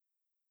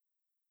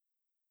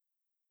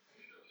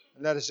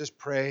Let us just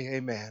pray.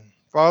 Amen.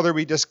 Father,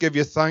 we just give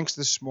you thanks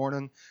this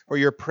morning for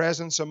your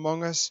presence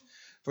among us,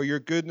 for your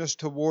goodness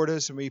toward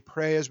us. And we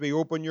pray as we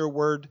open your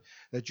word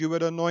that you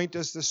would anoint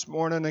us this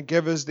morning and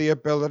give us the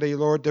ability,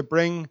 Lord, to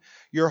bring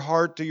your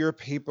heart to your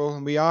people.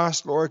 And we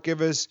ask, Lord,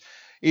 give us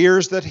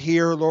ears that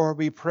hear, Lord.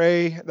 We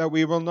pray that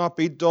we will not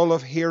be dull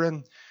of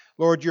hearing,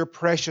 Lord, your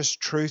precious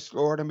truth,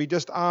 Lord. And we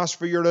just ask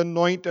for your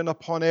anointing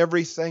upon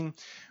everything.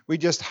 We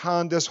just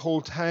hand this whole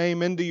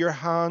time into your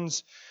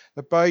hands,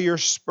 that by your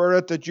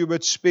Spirit that you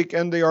would speak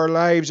into our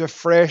lives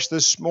afresh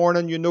this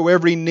morning. You know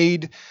every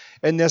need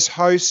in this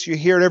house. You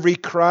hear every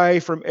cry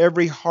from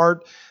every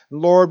heart.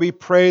 Lord, we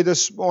pray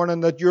this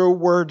morning that your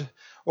word,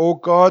 oh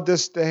God,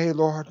 this day,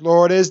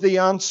 Lord, is the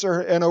answer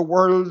in a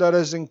world that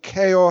is in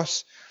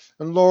chaos.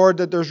 And Lord,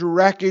 that there's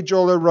wreckage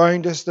all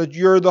around us, that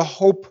you're the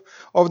hope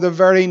of the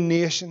very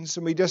nations.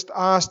 And we just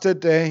ask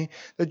today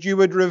that you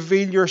would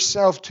reveal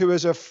yourself to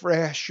us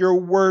afresh. Your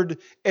word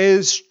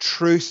is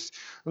truth.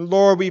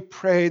 Lord, we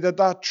pray that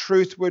that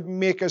truth would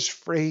make us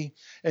free.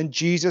 In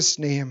Jesus'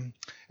 name,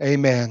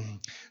 amen.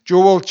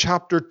 Joel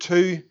chapter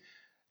 2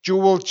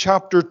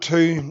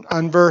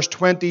 and verse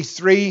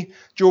 23.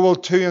 Joel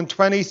 2 and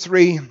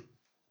 23.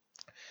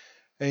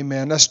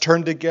 Amen. Let's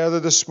turn together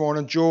this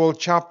morning. Joel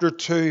chapter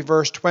 2,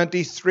 verse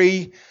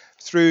 23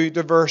 through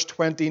to verse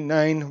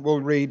 29. We'll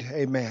read.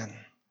 Amen.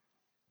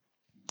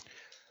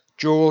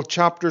 Joel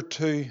chapter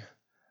 2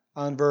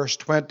 and verse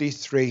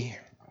 23.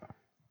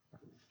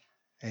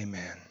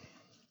 Amen.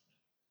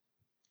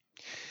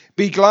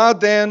 Be glad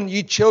then,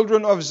 ye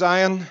children of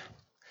Zion,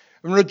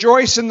 and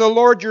rejoice in the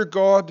Lord your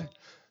God,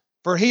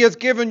 for he hath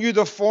given you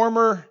the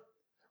former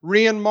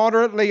rain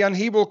moderately, and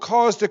he will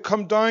cause to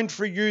come down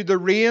for you the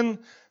rain,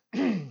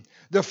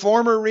 the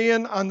former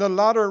rain and the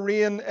latter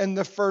rain in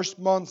the first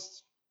month.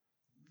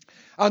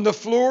 And the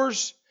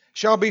floors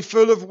shall be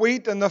full of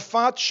wheat, and the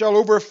fat shall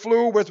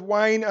overflow with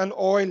wine and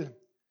oil.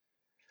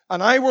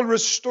 And I will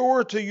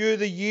restore to you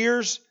the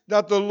years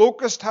that the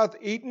locust hath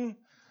eaten,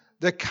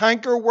 the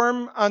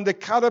cankerworm and the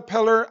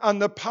caterpillar and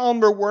the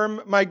palmer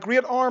worm, my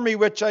great army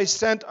which I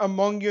sent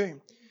among you.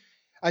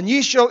 And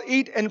ye shall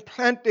eat in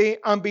plenty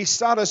and be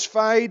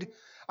satisfied,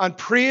 and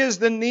praise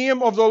the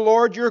name of the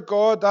Lord your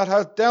God that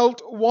hath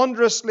dealt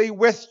wondrously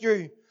with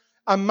you.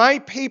 And my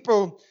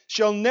people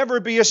shall never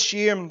be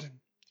ashamed.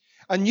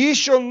 And ye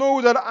shall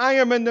know that I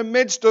am in the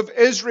midst of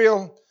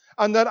Israel,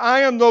 and that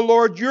I am the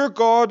Lord your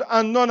God,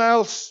 and none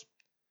else.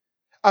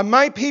 And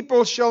my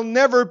people shall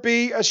never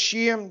be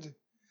ashamed.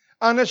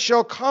 And it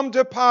shall come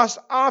to pass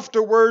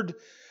afterward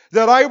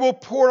that I will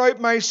pour out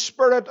my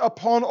Spirit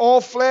upon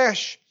all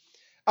flesh,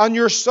 and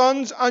your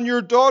sons and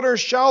your daughters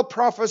shall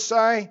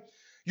prophesy.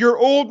 Your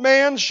old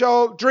men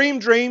shall dream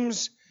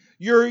dreams,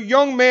 your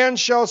young men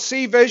shall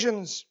see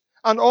visions,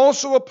 and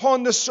also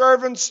upon the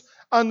servants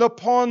and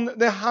upon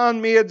the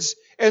handmaids.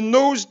 In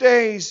those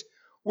days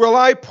will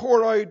I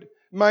pour out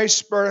my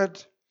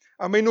Spirit.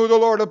 And we know the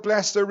Lord will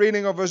bless the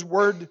reading of his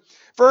word.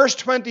 Verse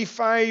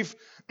 25,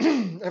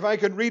 if I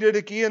could read it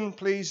again,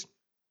 please.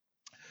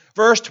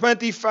 Verse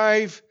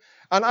 25,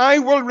 and I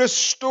will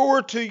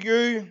restore to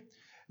you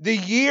the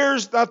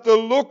years that the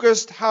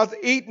locust hath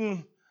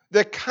eaten,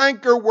 the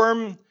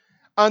cankerworm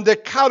and the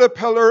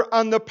caterpillar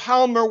and the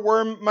palmer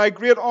worm, my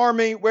great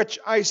army which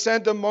I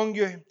sent among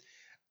you.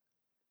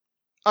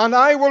 And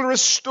I will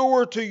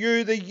restore to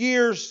you the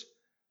years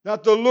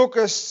that the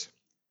locusts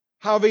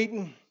have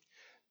eaten.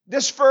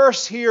 This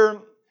verse here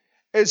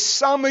is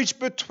sandwiched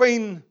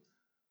between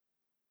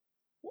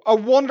a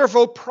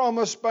wonderful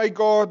promise by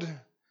God,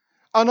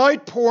 an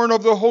outpouring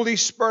of the Holy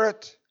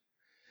Spirit,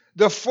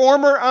 the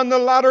former and the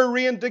latter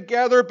rain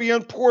together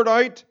being poured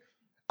out,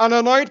 and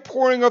an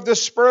outpouring of the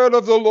Spirit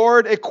of the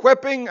Lord,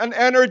 equipping and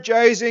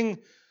energizing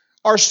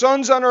our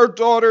sons and our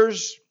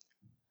daughters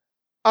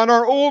and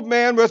our old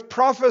men with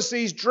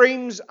prophecies,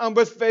 dreams, and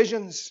with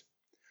visions.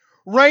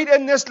 Right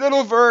in this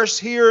little verse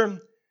here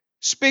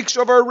speaks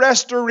of a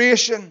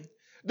restoration.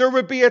 There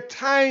would be a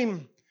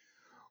time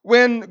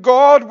when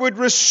God would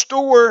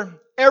restore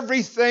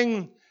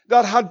everything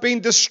that had been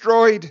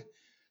destroyed.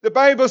 The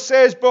Bible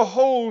says,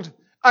 behold,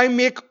 I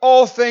make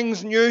all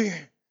things new.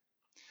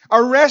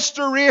 A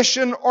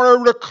restoration or a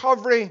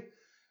recovery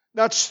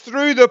that's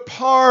through the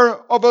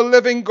power of a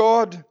living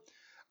God.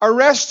 A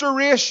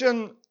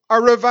restoration, a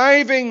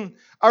reviving,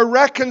 a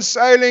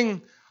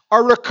reconciling,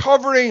 a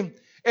recovery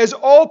is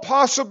all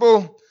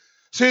possible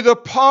through the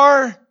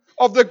power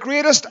of the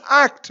greatest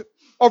act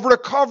of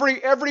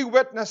recovery every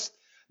witnessed.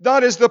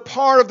 That is the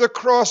power of the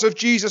cross of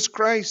Jesus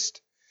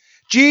Christ.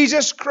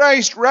 Jesus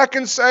Christ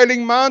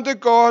reconciling man to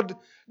God,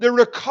 the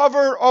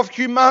recover of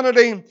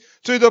humanity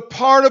through the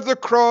power of the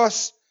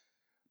cross.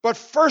 But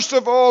first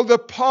of all, the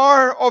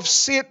power of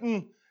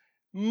Satan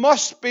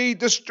must be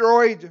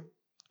destroyed.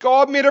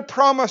 God made a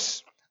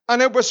promise,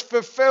 and it was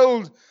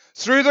fulfilled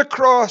through the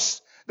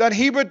cross, that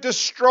he would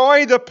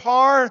destroy the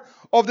power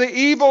of the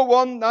evil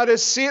one, that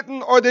is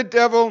Satan or the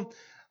devil,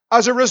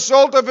 as a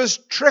result of his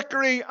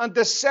trickery and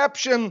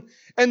deception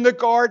in the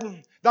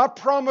garden. That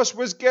promise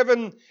was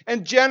given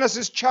in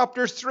Genesis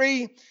chapter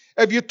 3.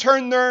 If you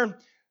turn there,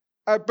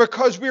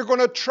 because we're going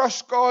to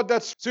trust God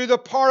that through the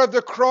power of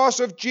the cross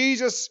of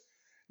Jesus,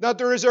 that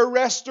there is a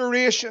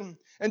restoration.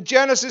 In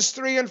Genesis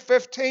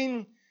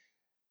 3:15,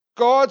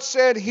 God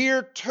said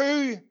here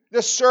to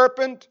the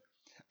serpent,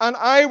 and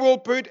I will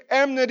put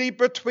enmity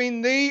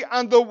between thee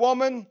and the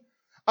woman,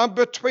 and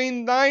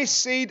between thy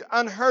seed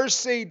and her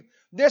seed.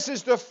 This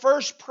is the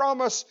first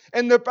promise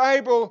in the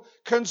Bible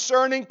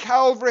concerning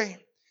Calvary.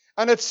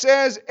 And it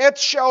says, it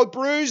shall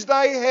bruise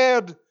thy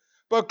head,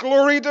 but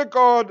glory to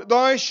God,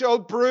 thou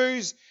shalt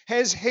bruise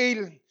his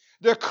heel.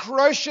 The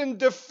crushing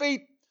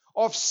defeat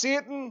of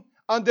Satan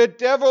and the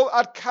devil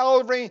at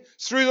Calvary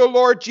through the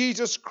Lord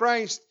Jesus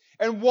Christ.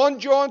 In 1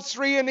 John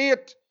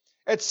 3:8,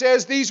 it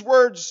says these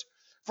words,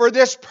 for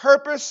this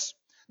purpose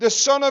the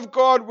Son of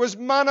God was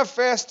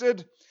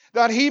manifested,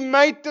 that he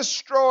might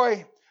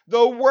destroy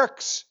the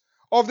works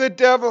of the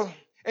devil.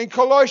 In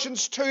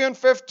Colossians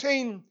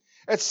 2:15,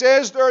 it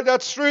says there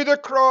that through the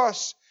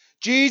cross,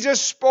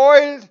 Jesus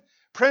spoiled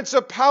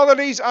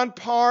principalities and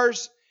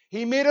powers.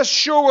 He made a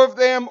show of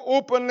them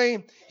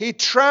openly. He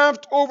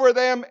triumphed over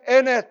them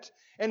in it.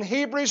 In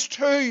Hebrews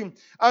 2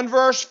 and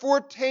verse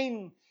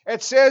 14,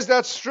 it says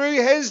that through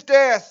his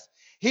death,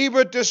 he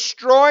would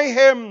destroy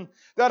him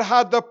that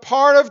had the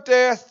power of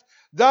death,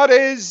 that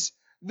is,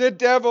 the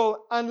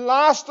devil. And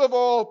last of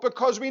all,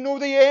 because we know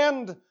the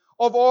end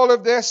of all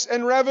of this,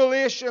 in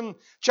Revelation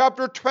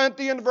chapter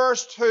 20 and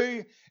verse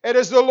 2, it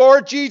is the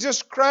Lord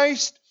Jesus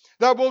Christ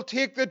that will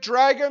take the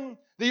dragon,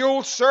 the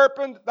old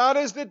serpent, that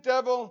is the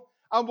devil,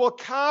 and will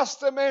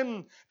cast him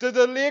into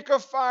the lake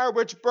of fire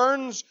which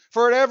burns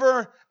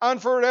forever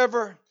and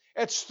forever.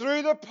 It's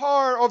through the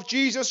power of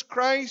Jesus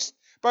Christ,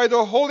 by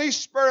the Holy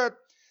Spirit,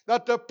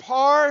 that the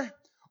power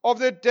of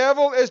the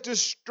devil is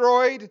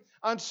destroyed,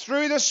 and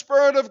through the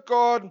Spirit of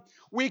God,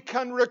 we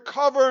can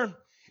recover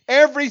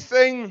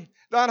everything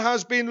that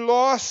has been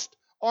lost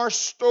or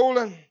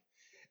stolen.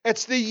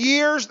 It's the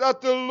years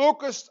that the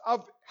locusts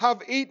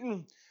have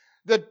eaten,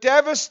 the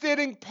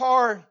devastating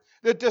power,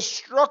 the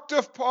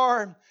destructive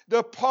power,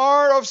 the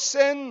power of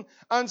sin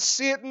and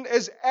Satan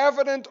is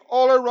evident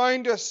all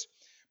around us.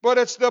 But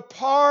it's the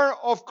power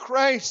of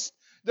Christ,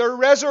 the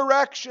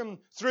resurrection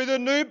through the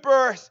new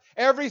birth.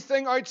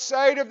 Everything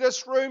outside of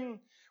this room,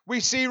 we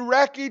see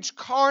wreckage,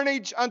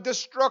 carnage, and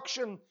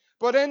destruction.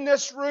 But in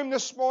this room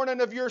this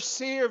morning, if you're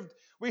saved,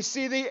 we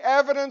see the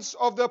evidence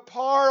of the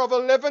power of a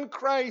living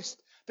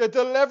Christ to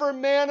deliver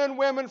men and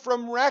women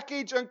from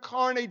wreckage and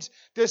carnage,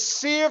 to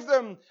save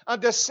them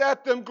and to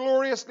set them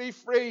gloriously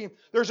free.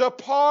 There's a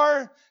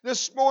power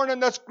this morning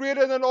that's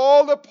greater than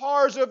all the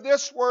powers of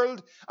this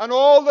world and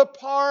all the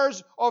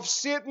powers of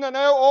Satan and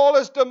all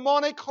his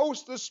demonic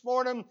hosts this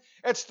morning.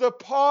 It's the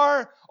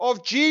power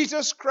of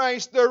Jesus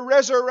Christ, the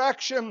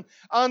resurrection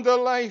and the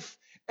life.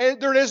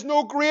 There is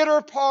no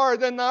greater power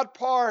than that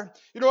power.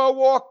 You know, I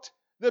walked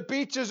the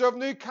beaches of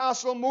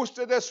Newcastle most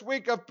of this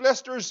week. I've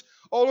blisters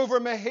all over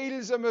my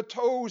heels and my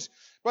toes.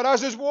 But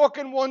as I was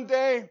walking one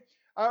day,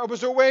 I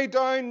was away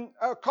down,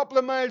 a couple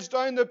of miles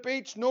down the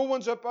beach. No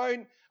one's about.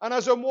 And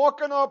as I'm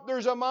walking up,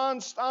 there's a man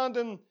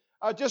standing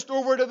just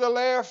over to the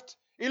left.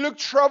 He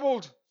looked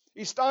troubled.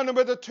 He's standing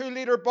with a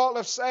 2-liter bottle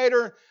of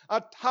cider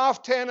at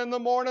 10:30 in the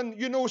morning.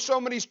 You know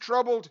somebody's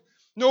troubled.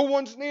 No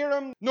one's near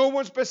him. No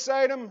one's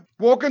beside him.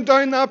 Walking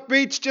down that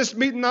beach, just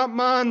meeting that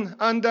man.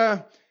 And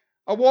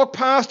I walked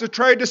past, I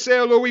tried to say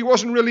hello. He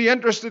wasn't really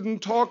interested in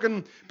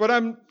talking, but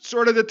I'm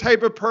sort of the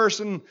type of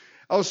person,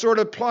 I'll sort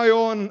of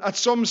plow on at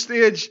some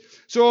stage.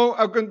 So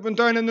I went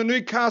down in the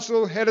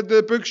Newcastle, headed to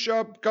the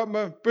bookshop, got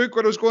my book,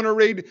 what I was going to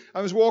read.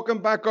 I was walking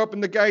back up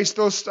and the guy's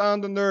still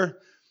standing there.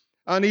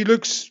 And he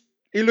looks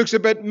a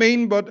bit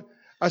mean, but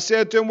I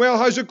said to him, well,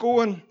 how's it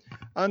going?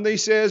 And he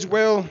says,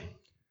 well,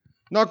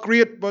 not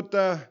great, but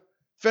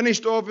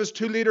finished off his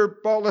 2-liter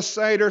bottle of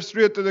cider,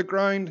 threw it to the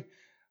ground.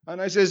 And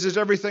I says, is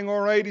everything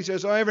all right? He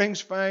says, oh,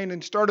 everything's fine.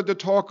 And started to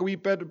talk a wee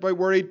bit about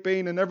where he'd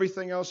been and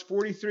everything else.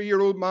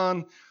 43-year-old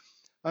man.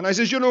 And I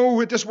says, you know,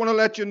 I just want to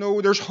let you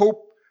know there's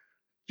hope.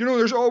 You know,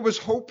 there's always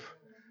hope.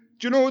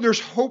 Do you know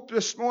there's hope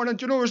this morning?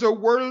 Do you know there's a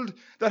world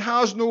that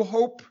has no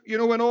hope? You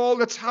know, in all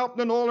that's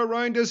happening all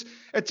around us.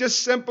 It's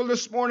just simple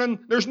this morning.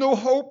 There's no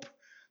hope.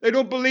 They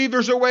don't believe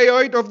there's a way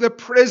out of the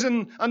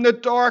prison and the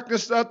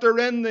darkness that they're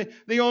in,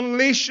 the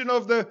unleashing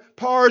of the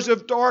powers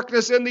of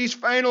darkness in these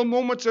final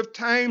moments of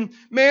time.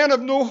 Men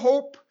have no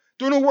hope,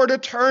 don't know where to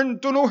turn,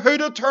 don't know who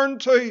to turn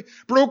to.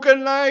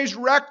 Broken lives,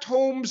 wrecked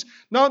homes.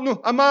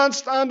 A man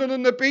standing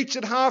on the beach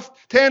at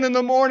 10:30 in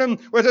the morning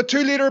with a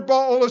 2-liter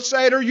bottle of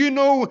cider. You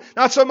know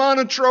that's a man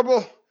in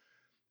trouble.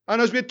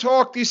 And as we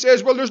talked, he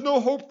says, well, there's no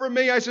hope for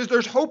me. I says,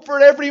 there's hope for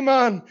every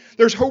man.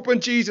 There's hope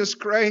in Jesus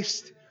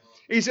Christ.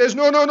 He says,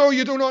 no,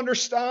 you don't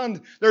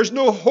understand. There's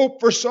no hope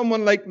for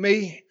someone like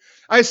me.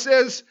 I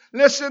says,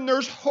 listen,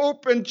 there's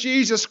hope in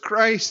Jesus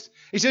Christ.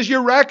 He says, you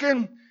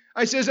reckon?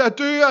 I says, I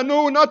do, I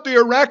know, not do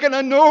you reckon,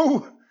 I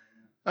know.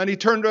 And he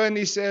turned around and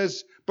he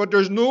says, but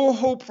there's no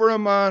hope for a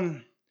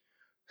man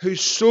who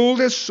sold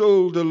his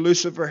soul to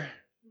Lucifer.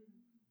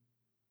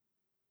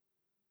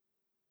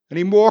 And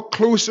he walked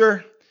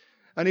closer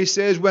and he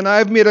says, when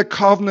I've made a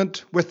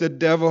covenant with the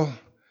devil,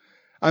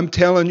 I'm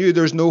telling you,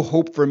 there's no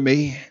hope for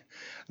me.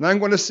 And I'm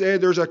going to say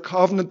there's a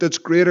covenant that's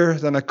greater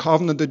than a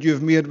covenant that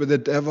you've made with the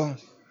devil.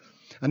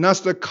 And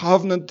that's the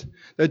covenant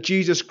that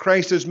Jesus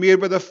Christ has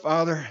made with the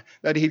Father,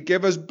 that he'd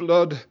give his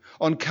blood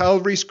on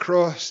Calvary's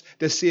cross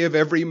to save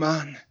every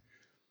man.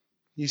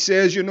 He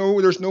says,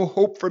 there's no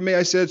hope for me.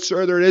 I said,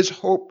 sir, there is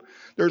hope.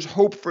 There's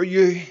hope for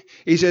you.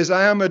 He says,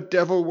 I am a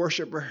devil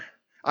worshipper.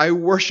 I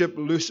worship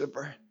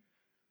Lucifer.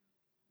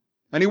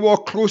 And he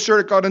walked closer.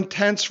 It got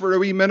intense for a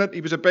wee minute.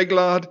 He was a big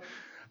lad.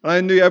 And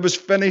I knew I was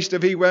finished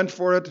if he went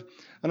for it.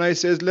 And I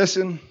says,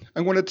 listen,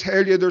 I'm going to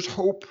tell you there's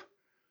hope.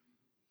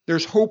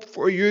 There's hope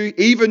for you,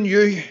 even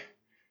you.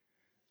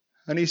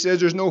 And he says,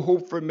 there's no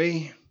hope for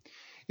me.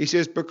 He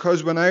says,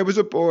 because when I was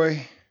a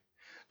boy,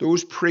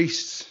 those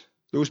priests,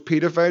 those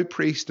pedophile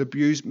priests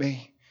abused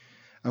me.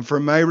 And for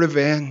my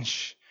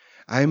revenge,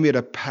 I made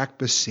a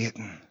pact with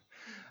Satan.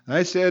 And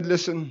I said,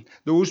 listen,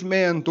 those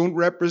men don't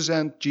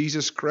represent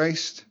Jesus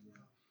Christ.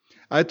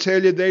 I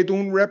tell you, they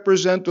don't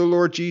represent the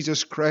Lord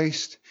Jesus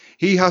Christ.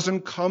 He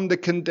hasn't come to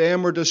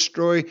condemn or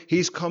destroy.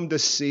 He's come to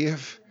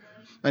save.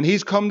 And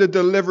he's come to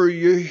deliver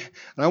you.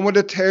 And I want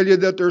to tell you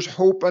that there's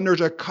hope and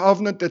there's a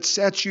covenant that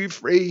sets you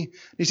free.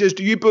 He says,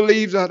 do you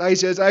believe that? I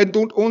says, I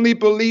don't only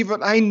believe it,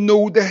 I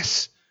know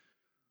this.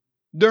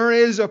 There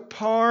is a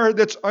power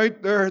that's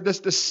out there that's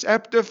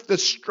deceptive,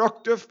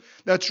 destructive,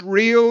 that's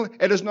real.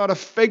 It is not a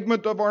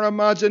figment of our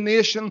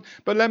imagination.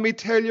 But let me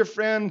tell you,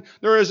 friend,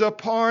 there is a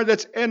power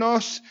that's in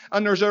us,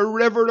 and there's a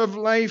river of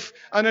life,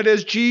 and it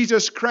is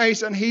Jesus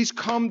Christ, and he's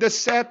come to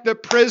set the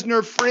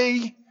prisoner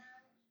free.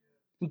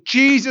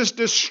 Jesus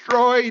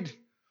destroyed.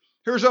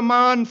 Here's a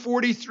man,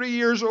 43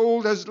 years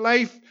old, his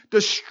life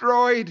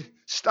destroyed,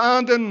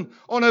 standing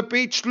on a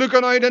beach,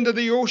 looking out into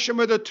the ocean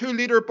with a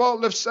 2-liter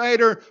bottle of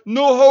cider.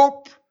 No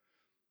hope.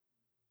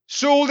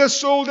 Sold his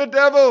soul to the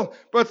devil.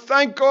 But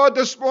thank God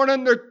this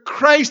morning that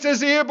Christ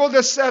is able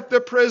to set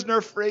the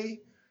prisoner free.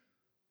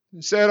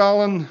 He said,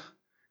 Alan,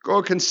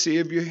 God can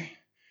save you.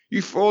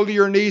 You fall to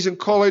your knees and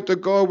call out to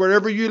God.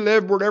 Wherever you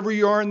live, wherever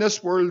you are in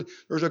this world,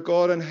 there's a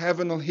God in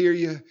heaven who'll hear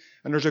you.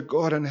 And there's a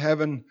God in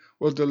heaven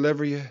who'll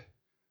deliver you.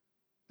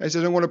 I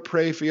said, I want to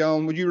pray for you,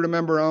 Alan. Would you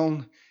remember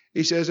Alan?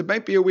 He says, it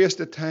might be a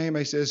waste of time.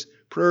 I says,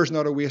 prayer's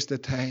not a waste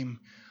of time.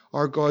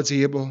 Our God's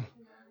able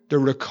to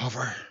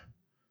recover.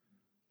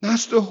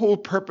 That's the whole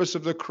purpose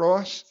of the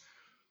cross.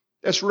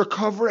 It's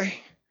recovery.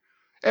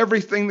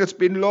 Everything that's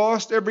been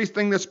lost,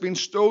 everything that's been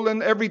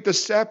stolen, every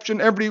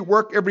deception, every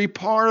work, every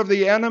power of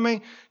the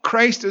enemy,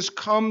 Christ has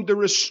come to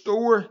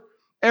restore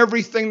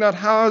everything that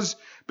has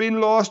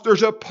been lost.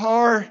 There's a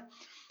power,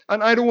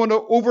 and I don't want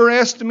to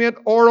overestimate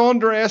or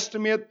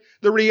underestimate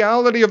the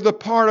reality of the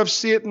power of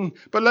Satan.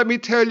 But let me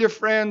tell you,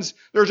 friends,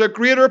 there's a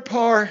greater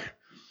power,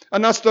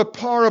 and that's the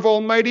power of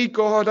Almighty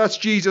God. That's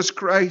Jesus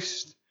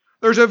Christ.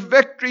 There's a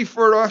victory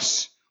for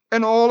us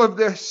in all of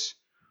this.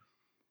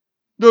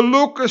 The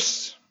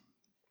locusts,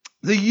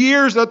 the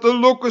years that the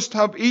locusts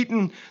have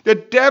eaten, the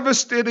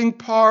devastating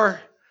power,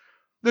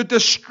 the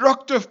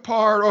destructive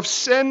power of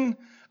sin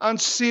and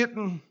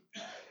Satan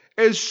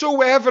is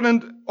so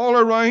evident all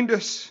around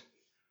us.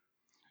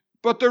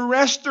 But the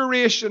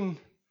restoration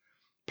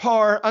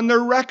power and the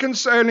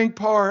reconciling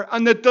power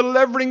and the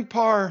delivering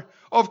power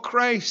of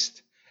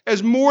Christ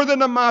is more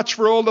than a match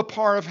for all the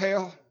power of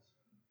hell.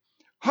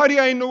 How do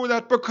I know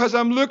that? Because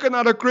I'm looking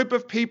at a group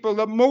of people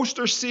that most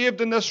are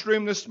saved in this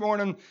room this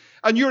morning,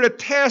 and you're a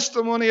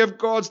testimony of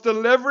God's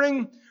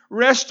delivering,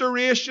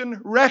 restoration,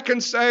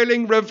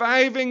 reconciling,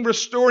 reviving,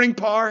 restoring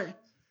power.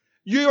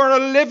 You are a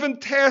living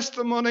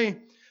testimony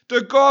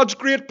to God's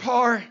great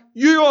power.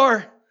 You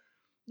are.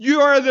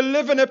 You are the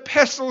living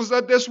epistles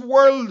that this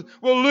world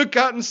will look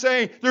at and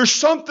say, there's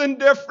something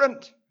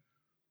different.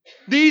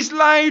 These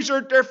lives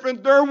are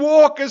different. Their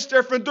walk is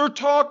different. Their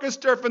talk is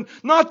different.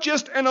 Not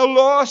just in a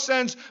law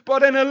sense,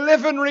 but in a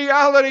living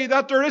reality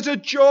that there is a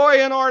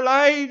joy in our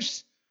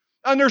lives.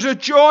 And there's a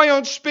joy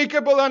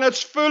unspeakable, and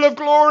it's full of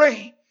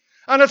glory.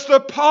 And it's the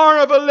power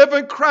of a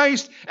living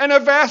Christ in a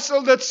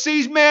vessel that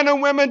sees men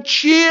and women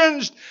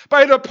changed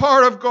by the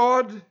power of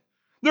God.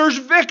 There's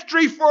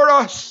victory for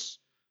us.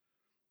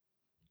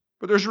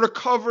 But there's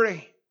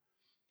recovery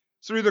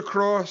through the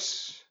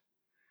cross.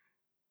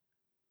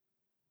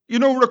 You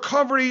know,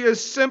 recovery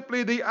is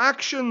simply the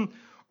action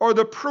or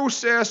the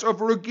process of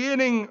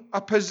regaining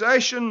a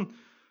possession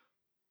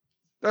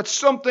that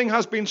something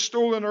has been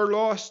stolen or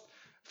lost.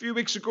 A few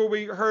weeks ago,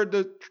 we heard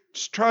the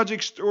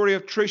tragic story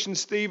of Trish and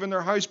Steve, and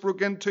their house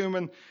broke into them,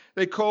 and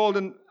they called,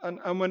 and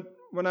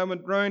when I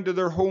went round to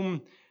their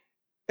home,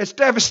 it's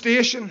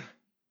devastation.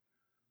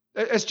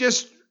 It's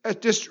just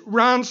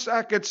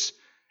ransack. It's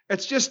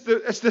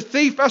the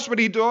thief. That's what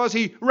he does.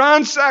 He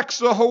ransacks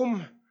the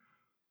home.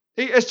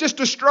 It's just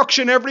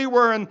destruction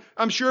everywhere. And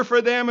I'm sure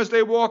for them, as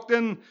they walked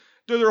in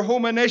to their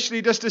home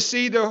initially, just to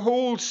see the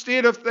whole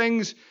state of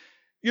things,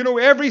 you know,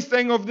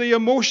 everything of the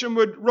emotion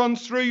would run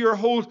through your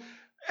whole,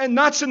 and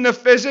that's in the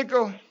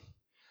physical.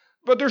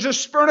 But there's a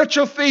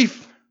spiritual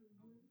thief,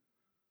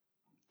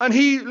 and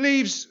he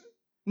leaves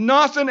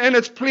nothing in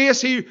its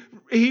place.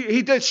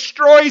 He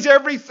destroys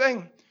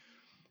everything.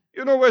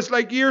 You know, it's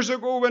like years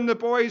ago when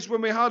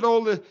we had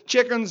all the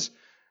chickens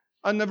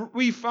and the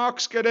wee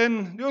fox get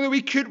in. The only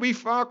wee cute wee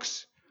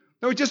fox.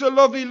 No, just a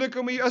lovely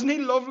looking wee, isn't he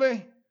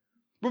lovely?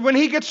 But when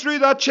he gets through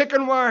that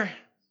chicken wire,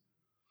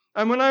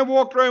 and when I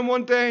walked around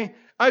one day,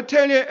 I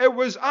tell you, it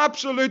was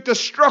absolute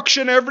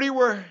destruction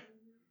everywhere.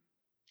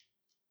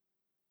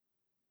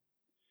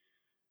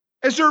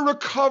 Is there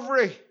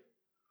recovery?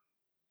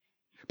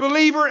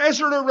 Believer, is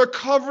there a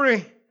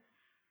recovery?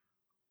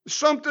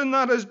 Something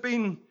that has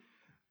been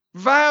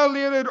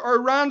violated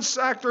or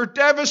ransacked or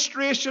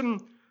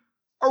devastation,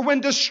 or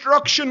when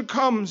destruction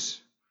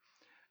comes,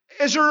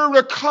 is there a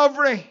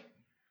recovery?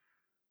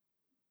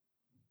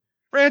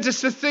 Friends,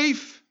 it's the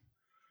thief.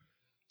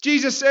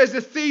 Jesus says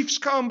the thief's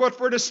come but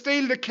for to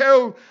steal, to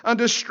kill, and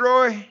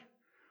destroy.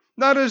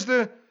 That is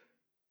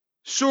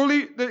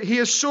he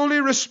is solely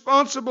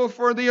responsible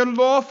for the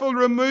unlawful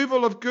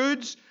removal of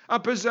goods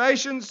and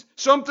possessions,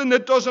 something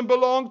that doesn't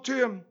belong to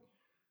him.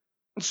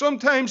 And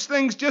sometimes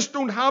things just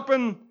don't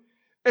happen.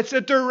 It's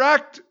a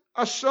direct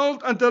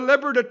assault and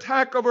deliberate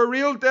attack of a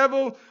real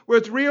devil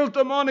with real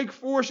demonic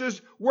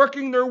forces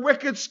working their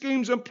wicked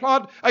schemes and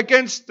plot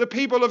against the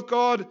people of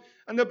God.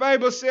 And the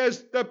Bible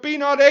says that be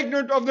not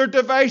ignorant of their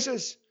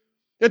devices.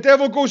 The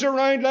devil goes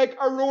around like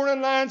a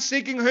roaring lion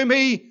seeking whom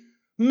he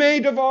may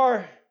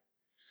devour.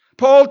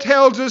 Paul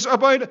tells us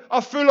about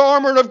a full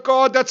armor of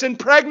God that's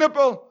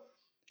impregnable.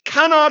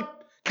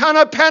 Cannot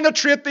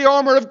penetrate the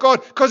armor of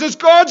God because it's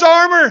God's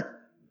armor.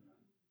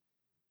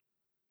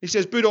 He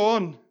says, put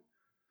on.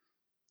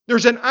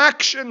 There's an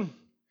action.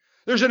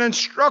 There's an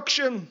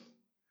instruction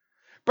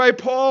by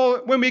Paul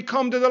when we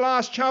come to the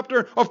last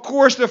chapter. Of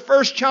course, the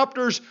first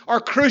chapters are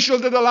crucial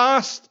to the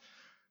last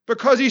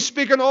because he's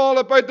speaking all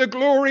about the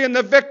glory and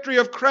the victory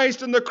of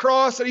Christ on the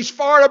cross, and he's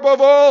far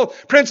above all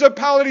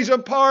principalities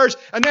and powers.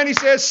 And then he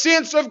says,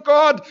 saints of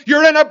God,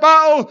 you're in a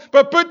battle,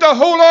 but put the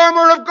whole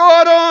armor of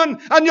God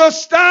on and you'll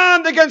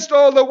stand against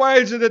all the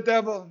wiles of the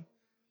devil.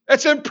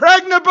 It's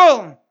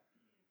impregnable.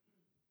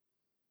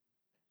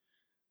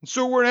 And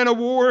so we're in a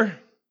war.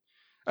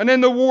 And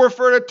in the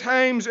warfare at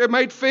times it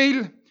might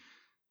feel,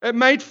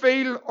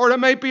 or it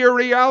might be a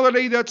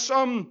reality that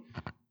some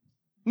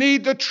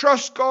need to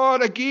trust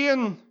God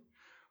again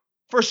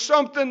for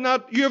something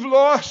that you've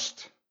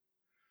lost.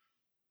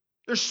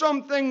 There's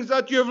some things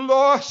that you've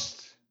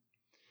lost.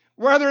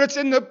 Whether it's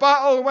in the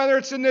battle, whether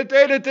it's in the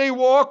day-to-day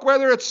walk,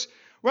 whether it's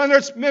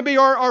maybe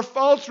our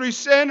fault through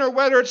sin, or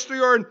whether it's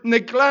through our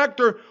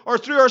neglect or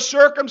through our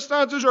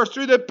circumstances or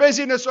through the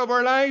busyness of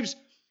our lives.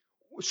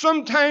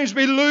 Sometimes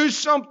we lose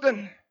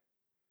something.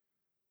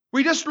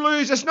 We just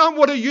lose. It's not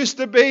what it used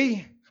to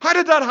be. How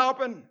did that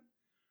happen?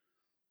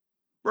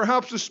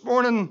 Perhaps this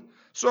morning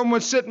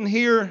someone's sitting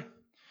here,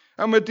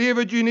 and with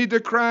David you need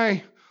to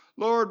cry,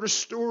 Lord,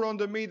 restore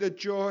unto me the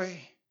joy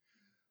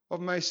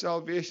of my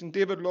salvation.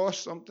 David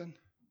lost something.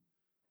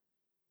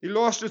 He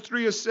lost it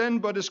through his sin,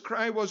 but his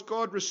cry was,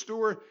 God,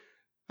 restore.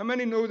 How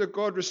many know that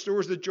God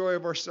restores the joy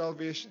of our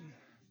salvation?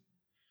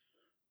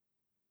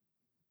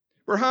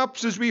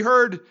 Perhaps, as we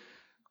heard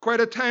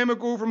quite a time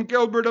ago from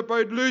Gilbert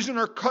about losing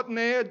our cutting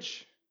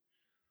edge.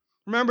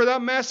 Remember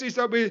that message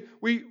that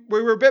we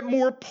were a bit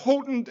more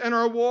potent in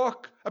our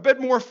walk, a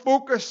bit more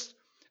focused,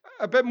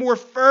 a bit more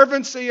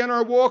fervency in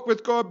our walk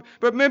with God,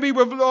 but maybe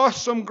we've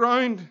lost some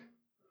ground.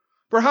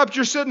 Perhaps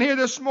you're sitting here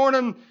this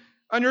morning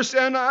and you're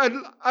saying,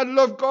 I'd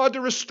love God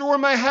to restore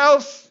my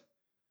health.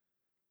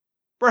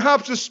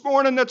 Perhaps this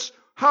morning that's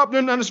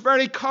happening, and it's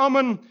very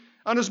common,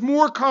 and it's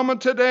more common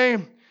today,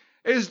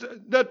 is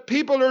that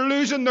people are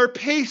losing their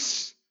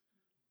peace.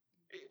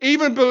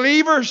 Even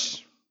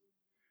believers.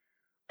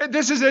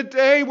 This is a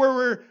day where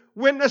we're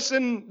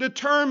witnessing the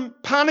term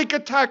panic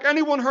attack.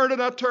 Anyone heard of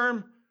that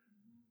term?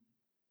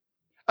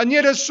 And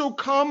yet it's so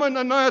common,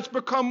 and now it's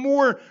become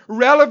more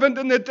relevant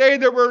in the day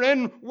that we're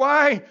in.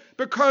 Why?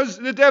 Because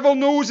the devil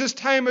knows his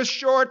time is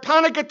short.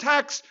 Panic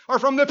attacks are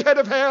from the pit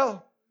of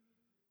hell.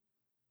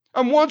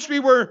 And once we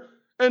were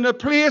in a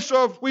place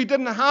of we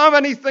didn't have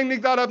anything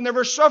like that, I've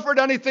never suffered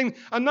anything,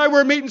 and now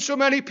we're meeting so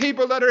many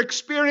people that are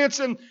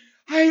experiencing,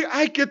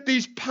 I get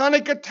these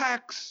panic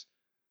attacks.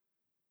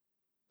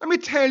 Let me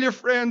tell you,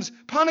 friends,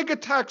 panic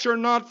attacks are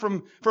not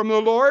from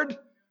the Lord.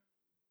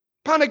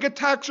 Panic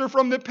attacks are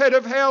from the pit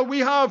of hell. We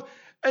have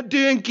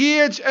to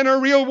engage in a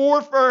real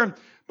warfare,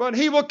 but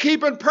he will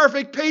keep in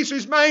perfect peace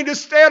whose mind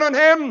is stayed on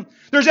him.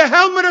 There's a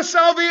helmet of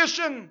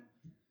salvation.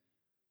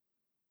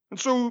 And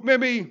so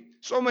maybe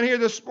someone here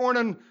this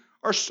morning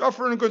are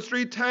suffering good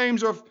 3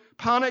 times of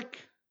panic,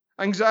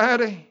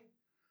 anxiety.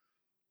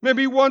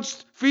 Maybe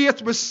once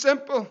faith was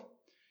simple.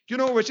 You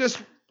know, it was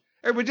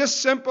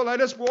just simple. I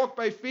just walk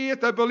by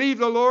faith. I believe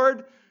the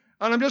Lord.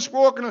 And I'm just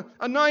walking.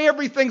 And now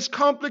everything's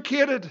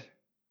complicated.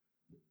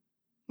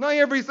 Now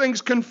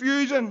everything's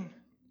confusing.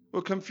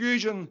 Well,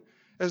 confusion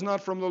is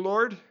not from the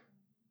Lord.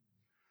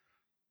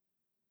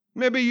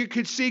 Maybe you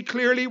could see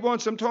clearly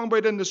once. I'm talking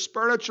about in the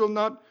spiritual,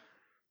 not.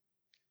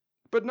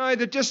 But now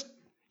you just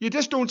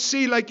don't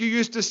see like you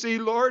used to see.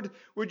 Lord,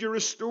 would you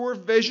restore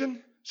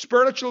vision,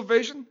 spiritual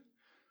vision?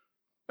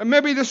 And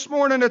maybe this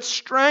morning it's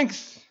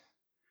strength.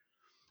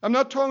 I'm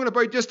not talking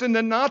about just in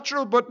the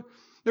natural, but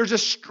there's a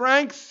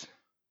strength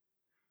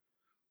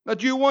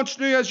that you once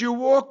knew as you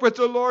walked with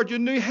the Lord. You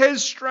knew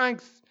His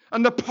strength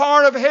and the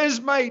power of His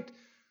might.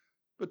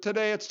 But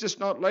today it's just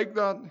not like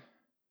that.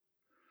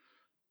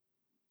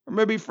 Or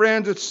maybe,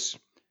 friends, it's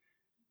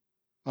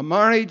a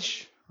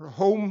marriage or a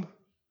home.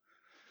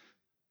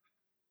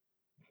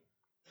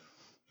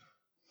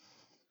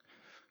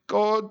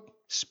 God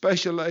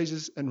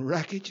specializes in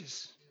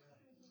wreckages.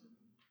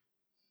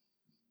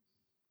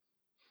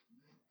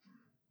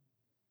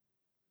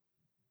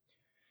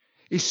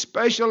 He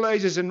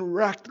specializes in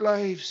wrecked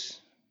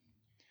lives,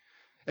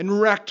 in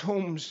wrecked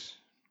homes,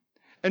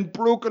 in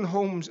broken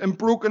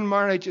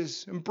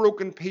marriages, in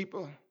broken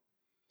people.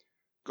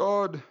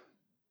 God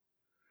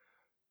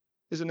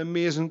is an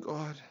amazing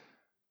God.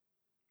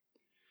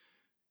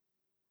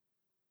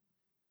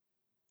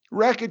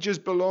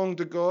 Wreckages belong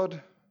to God.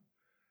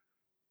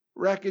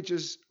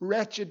 Wreckages,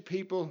 wretched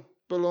people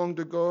belong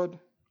to God.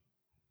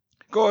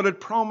 God had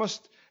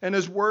promised in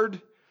His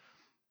Word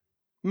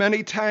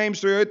many times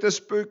throughout this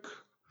book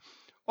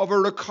of a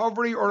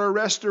recovery or a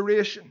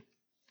restoration.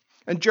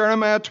 In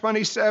Jeremiah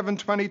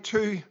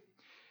 27:22,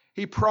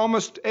 He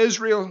promised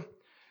Israel,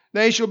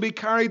 they shall be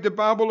carried to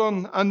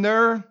Babylon, and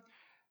there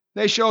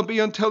they shall be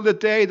until the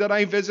day that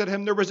I visit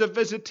him. There was a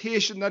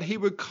visitation that He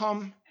would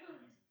come.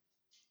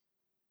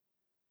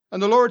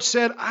 And the Lord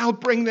said, I'll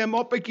bring them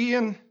up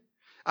again,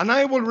 and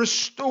I will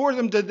restore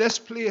them to this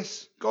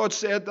place. God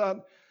said that.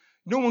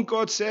 You know when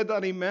God said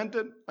that, He meant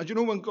it. And you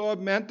know when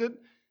God meant it,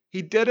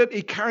 He did it.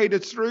 He carried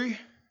it through.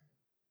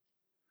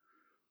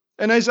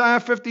 In Isaiah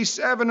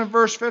 57 and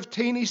verse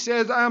 15, He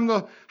says, I am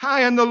the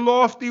high and the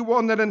lofty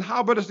one that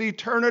inhabiteth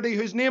eternity,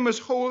 whose name is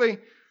holy.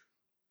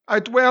 I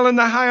dwell in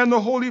the high and the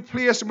holy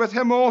place, and with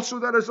him also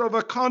that is of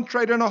a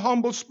contrite and a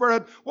humble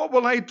spirit. What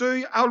will I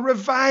do? I'll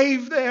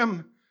revive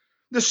them,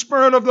 the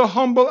spirit of the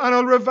humble, and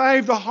I'll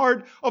revive the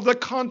heart of the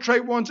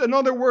contrite ones. In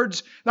other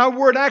words, that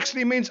word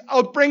actually means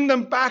I'll bring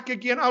them back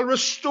again. I'll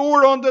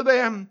restore unto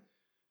them.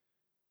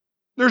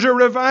 There's a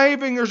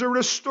reviving, there's a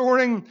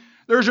restoring,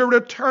 there's a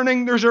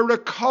returning, there's a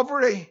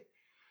recovery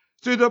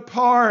through the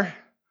power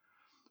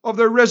of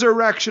the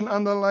resurrection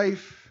and the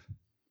life.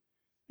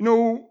 You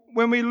know,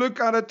 when we look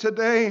at it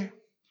today,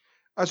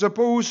 I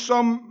suppose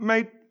some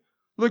might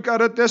look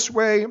at it this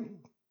way.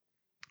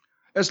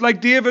 It's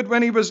like David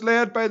when he was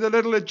led by the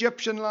little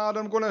Egyptian lad.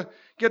 I'm going to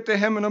get to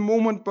him in a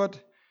moment, but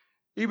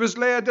he was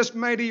led, this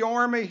mighty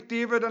army.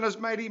 David and his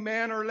mighty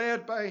men are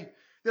led by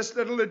this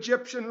little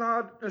Egyptian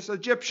lad, this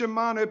Egyptian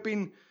man who had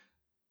been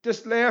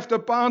just left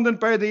abandoned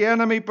by the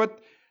enemy. But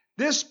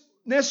this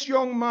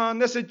young man,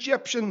 this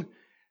Egyptian,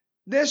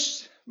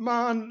 this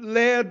man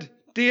led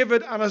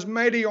David and his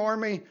mighty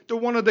army to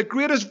one of the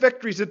greatest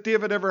victories that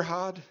David ever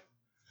had.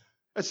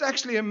 It's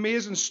actually an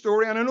amazing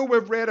story, and I know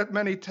we've read it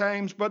many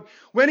times, but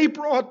when he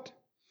brought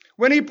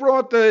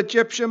the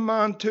Egyptian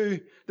man to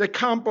the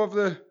camp of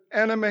the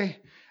enemy,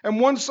 in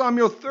 1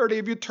 Samuel 30,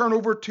 if you turn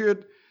over to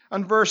it,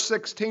 and verse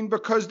 16,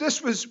 because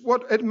this was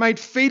what it might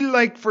feel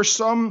like for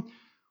some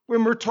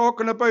when we're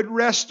talking about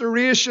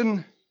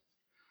restoration.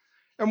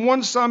 In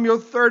 1 Samuel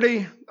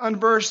 30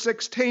 and verse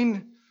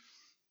 16,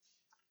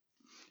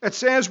 it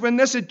says, when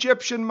this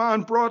Egyptian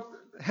man brought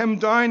him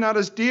down, that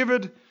is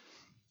David,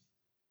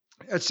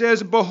 it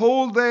says,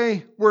 behold,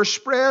 they were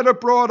spread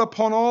abroad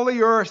upon all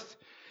the earth.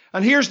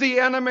 And here's the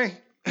enemy.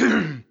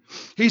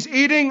 He's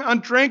eating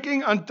and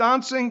drinking and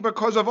dancing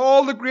because of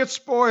all the great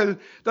spoil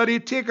that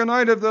he'd taken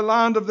out of the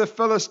land of the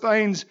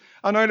Philistines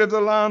and out of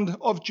the land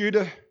of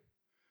Judah.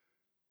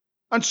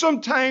 And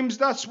sometimes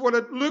that's what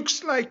it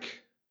looks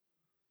like.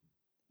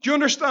 Do you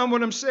understand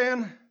what I'm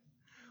saying?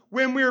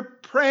 When we're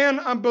praying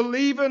and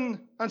believing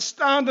and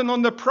standing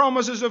on the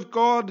promises of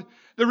God,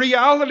 the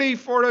reality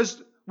for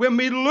us, when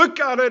we look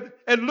at it,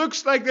 it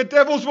looks like the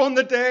devil's won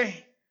the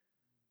day.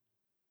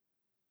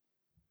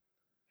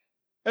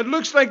 It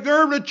looks like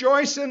they're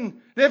rejoicing.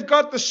 They've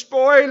got the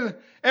spoil.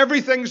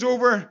 Everything's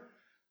over.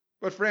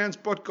 But friends,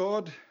 but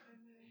God.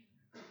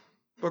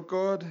 But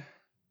God.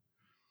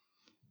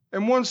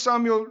 In 1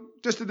 Samuel,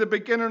 just at the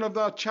beginning of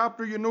that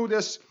chapter, you know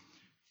this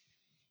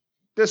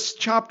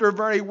chapter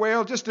very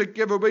well, just to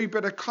give a wee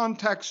bit of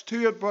context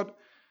to it. But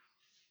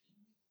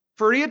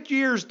for 8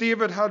 years,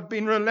 David had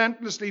been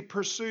relentlessly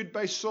pursued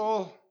by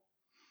Saul.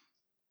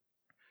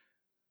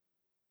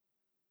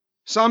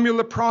 Samuel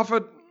the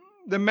prophet,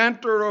 the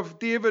mentor of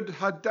David,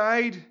 had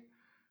died.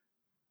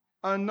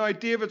 And now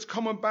David's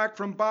coming back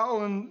from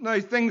battle, and now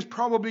things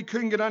probably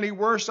couldn't get any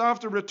worse.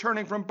 After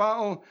returning from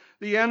battle,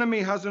 the enemy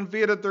has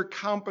invaded their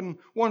camp. In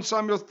 1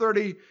 Samuel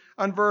 30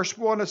 and verse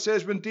 1, it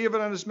says, when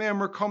David and his men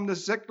were come to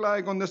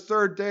Ziklag on the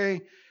third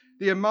day,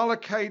 the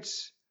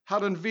Amalekites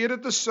had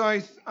invaded the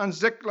south and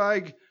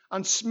Ziklag,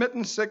 and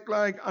smitten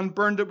Ziklag and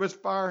burned it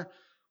with fire.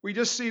 We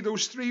just see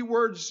those three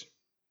words.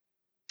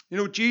 You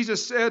know,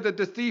 Jesus said that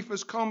the thief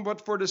has come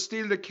but for to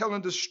steal, to kill,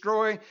 and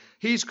destroy.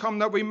 He's come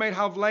that we might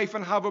have life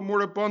and have it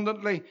more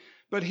abundantly.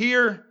 But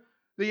here,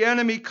 the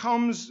enemy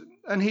comes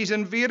and he's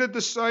invaded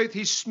the south.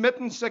 He's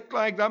smitten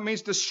Ziklag. That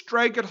means to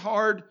strike it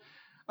hard.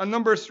 And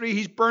number 3,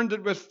 he's burned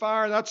it with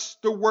fire. That's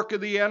the work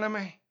of the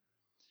enemy.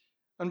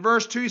 And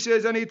verse 2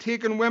 says, and he had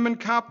taken women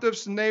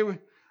captives, and they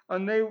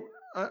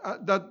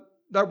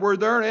that were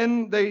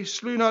therein, they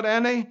slew not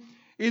any,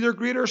 either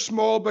great or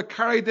small, but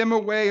carried them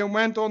away and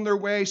went on their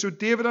way. So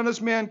David and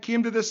his men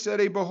came to the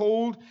city.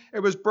 Behold, it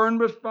was burned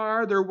with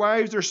fire. Their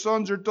wives, their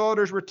sons, their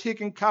daughters were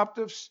taken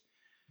captives.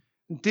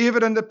 And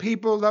David and the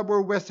people that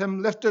were with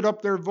him lifted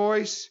up their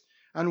voice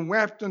and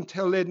wept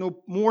until they had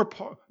no more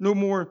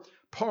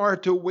power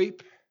to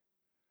weep.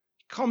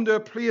 Come to a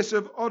place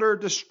of utter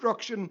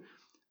destruction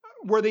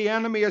where the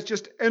enemy has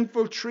just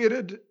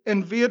infiltrated,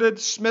 invaded,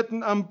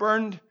 smitten, and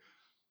burned.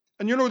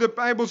 And you know, the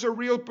Bible's a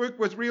real book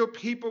with real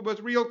people, with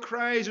real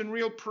cries and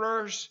real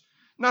prayers.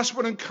 And that's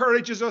what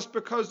encourages us,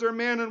 because they're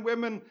men and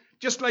women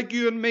just like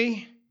you and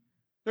me.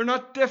 They're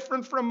not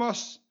different from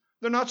us.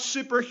 They're not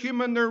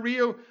superhuman. They're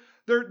real.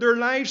 Their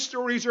life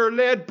stories are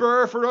laid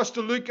bare for us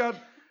to look at.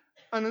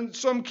 And in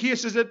some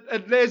cases,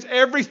 it lays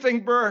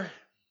everything bare.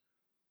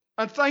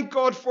 And thank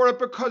God for it,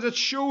 because it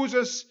shows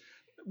us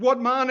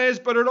what man is,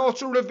 but it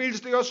also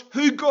reveals to us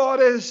who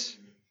God is,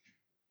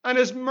 and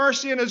his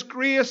mercy and his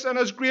grace and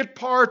his great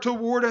power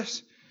toward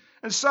us.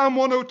 In Psalm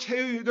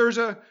 102, there's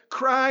a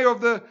cry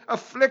of the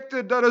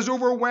afflicted that is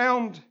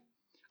overwhelmed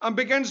and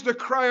begins to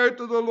cry out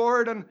to the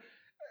Lord. And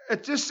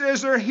it just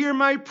says there, hear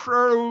my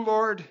prayer, O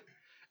Lord,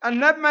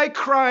 and let my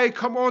cry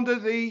come unto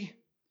thee.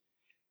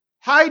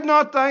 Hide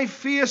not thy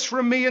face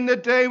from me in the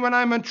day when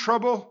I'm in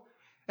trouble.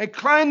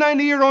 Incline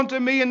thine ear unto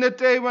me in the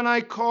day when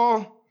I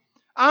call.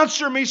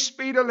 Answer me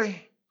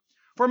speedily.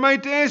 For my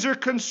days are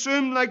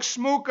consumed like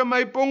smoke, and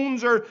my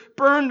bones are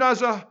burned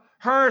as a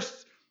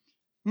hearth.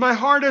 My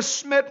heart is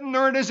smitten,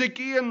 there it is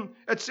again.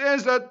 It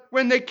says that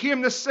when they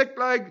came to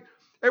Ziklag,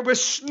 it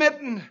was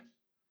smitten.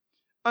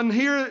 And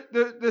here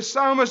the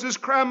psalmist is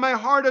crying, my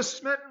heart is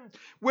smitten,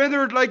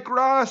 withered like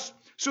grass,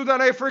 so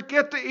that I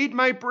forget to eat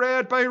my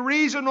bread. By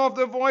reason of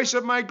the voice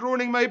of my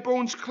groaning, my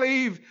bones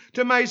cleave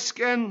to my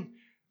skin.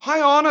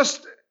 How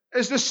honest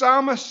is the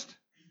psalmist?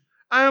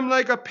 I am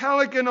like a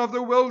pelican of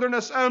the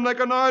wilderness. I am like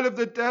an owl of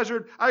the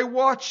desert. I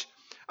watch,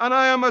 and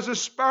I am as a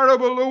sparrow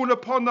alone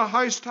upon the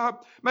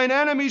housetop. Mine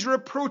enemies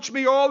reproach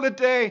me all the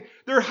day.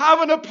 They're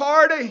having a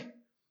party.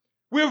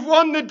 We've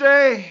won the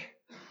day.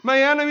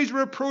 My enemies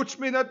reproach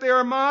me that they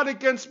are mad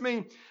against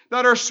me,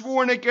 that are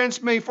sworn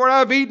against me. For I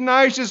have eaten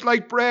ashes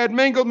like bread,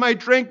 mingled my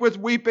drink with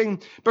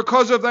weeping,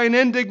 because of thine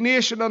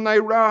indignation and thy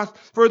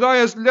wrath. For thou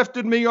hast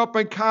lifted me up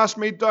and cast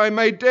me down.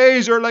 My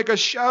days are like a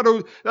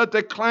shadow that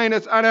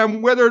declineth, and I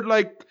am withered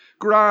like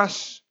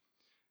grass.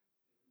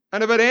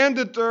 And if it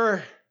ended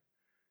there,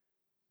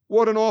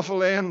 what an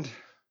awful end.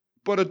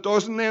 But it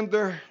doesn't end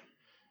there.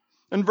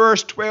 In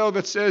verse 12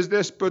 it says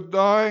this, but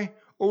thou,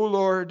 O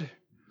Lord,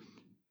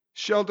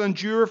 shalt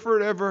endure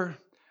forever,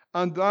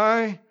 and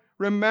thy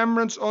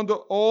remembrance unto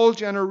all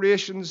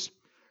generations.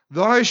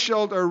 Thou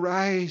shalt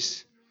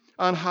arise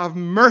and have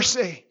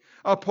mercy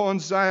upon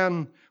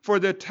Zion, for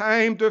the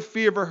time to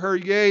favor her,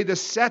 yea, the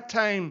set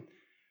time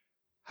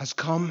has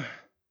come.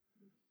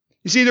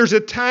 You see, there's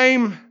a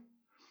time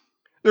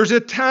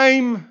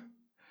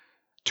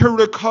to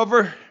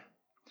recover.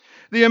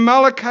 The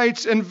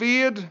Amalekites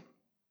invade.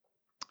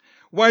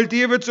 While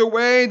David's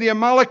away, the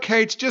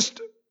Amalekites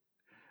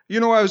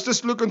I was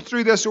just looking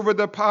through this over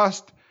the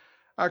past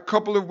a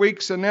couple of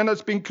weeks, and then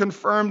it's been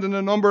confirmed in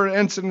a number of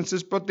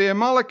incidences, but the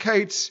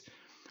Amalekites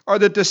are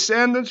the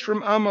descendants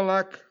from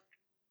Amalek,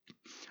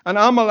 and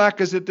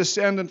Amalek is a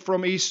descendant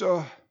from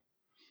Esau.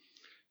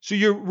 So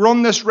you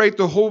run this right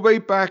the whole way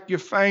back, you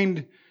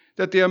find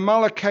that the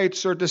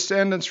Amalekites are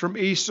descendants from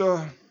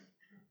Esau.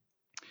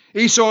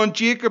 Esau and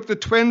Jacob, the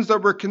twins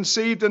that were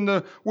conceived in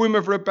the womb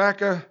of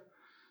Rebekah,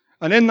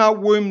 and in that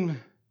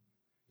womb,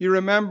 you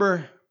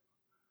remember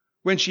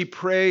when she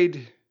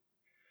prayed,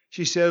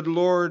 she said,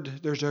 Lord,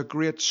 there's a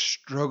great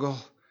struggle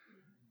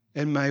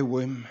in my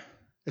womb.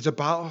 It's a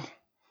battle.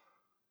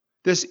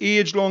 This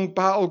age-long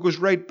battle goes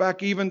right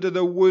back even to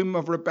the womb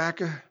of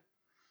Rebekah.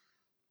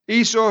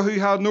 Esau, who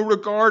had no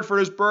regard for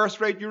his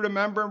birthright, you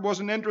remember,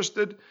 wasn't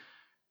interested.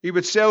 He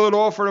would sell it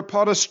all for a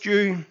pot of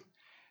stew.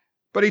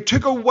 But he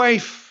took a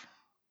wife.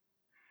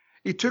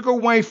 He took a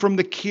wife from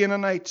the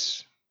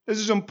Canaanites. This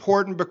is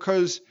important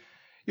because,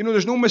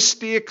 there's no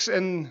mistakes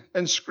in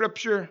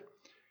Scripture.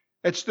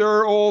 It's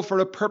there all for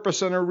a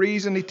purpose and a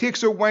reason. He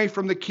takes a wife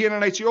from the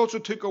Canaanites. He also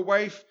took a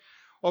wife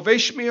of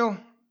Ishmael.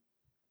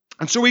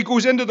 And so he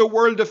goes into the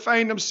world to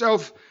find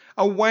himself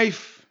a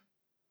wife.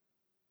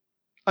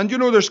 And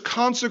there's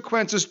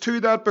consequences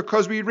to that,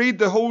 because we read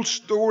the whole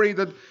story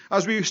that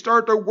as we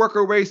start to work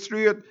our way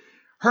through it,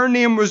 her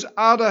name was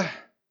Ada.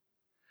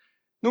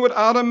 You know what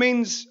Ada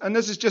means? And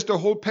this is just a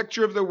whole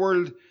picture of the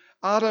world.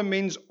 Ada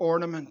means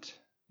ornament,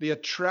 the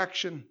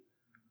attraction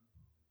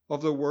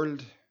of the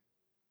world.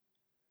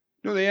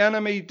 The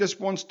enemy just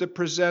wants to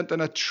present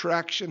an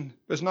attraction.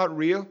 It's not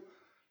real.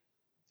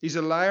 He's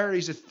a liar.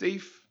 He's a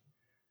thief.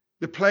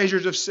 The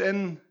pleasures of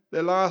sin,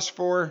 they last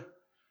for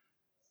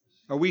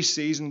a wee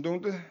season,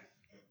 don't they?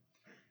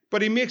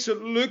 But he makes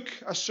it look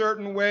a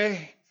certain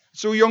way.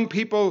 So young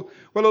people,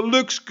 well, it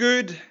looks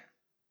good.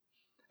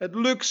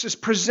 It's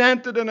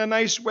presented in a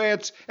nice way.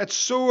 It's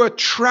so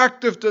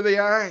attractive to the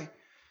eye.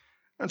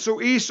 And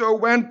so Esau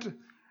went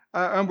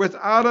and with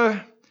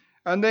Ada,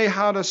 and they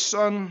had a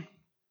son.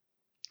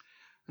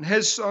 And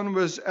his son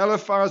was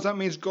Eliphaz. That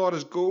means God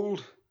is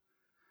gold.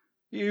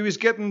 He was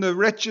getting the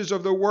riches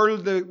of the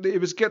world. He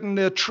was getting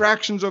the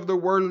attractions of the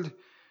world.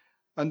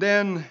 And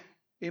then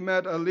he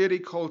met a lady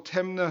called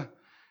Timnah.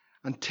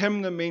 And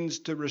Timnah means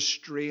to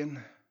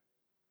restrain.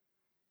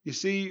 You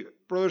see,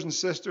 brothers and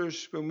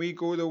sisters, when we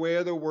go the way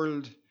of the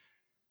world,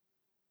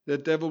 the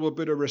devil will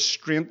put a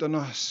restraint on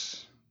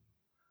us.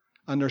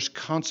 And there's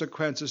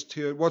consequences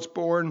to it. What's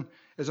born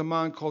is a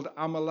man called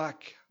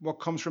Amalek. What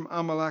comes from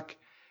Amalek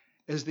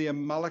is the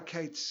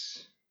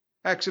Amalekites.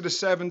 Exodus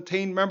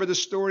 17, remember the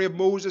story of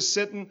Moses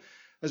sitting,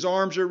 his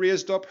arms are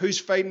raised up. Who's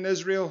fighting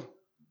Israel?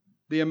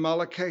 The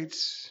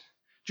Amalekites.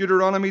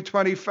 Deuteronomy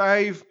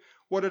 25,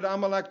 what did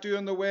Amalek do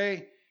on the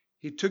way?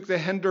 He took the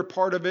hinder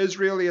part of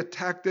Israel. He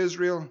attacked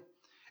Israel.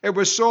 It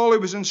was Saul who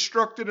was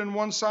instructed in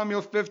 1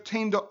 Samuel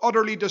 15 to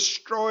utterly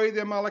destroy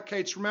the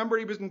Amalekites. Remember,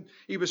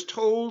 he was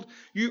told,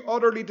 you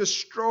utterly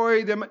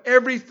destroy them,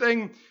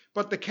 everything,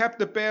 but they kept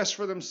the best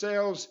for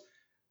themselves.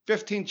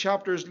 15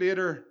 chapters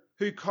later,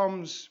 who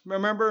comes?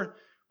 Remember,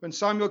 when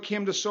Samuel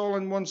came to Saul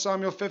in 1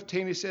 Samuel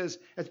 15, he says,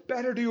 it's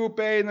better to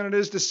obey than it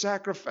is to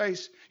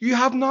sacrifice. You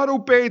have not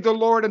obeyed the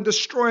Lord in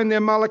destroying the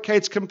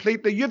Amalekites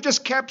completely. You've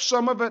just kept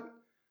some of it.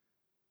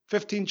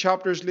 15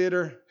 chapters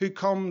later, who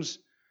comes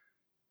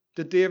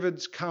to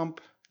David's camp?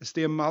 It's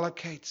the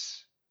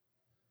Amalekites.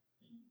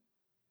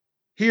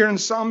 Here in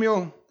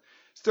Samuel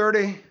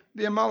 30,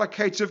 the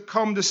Amalekites have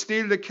come to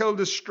steal, to kill,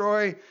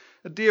 destroy.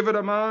 David,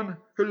 a man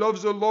who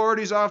loves the Lord,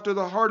 he's after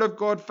the heart of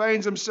God,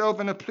 finds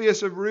himself in a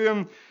place of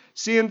ruin.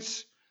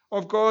 Saints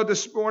of God,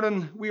 this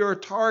morning we are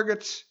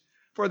targets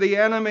for the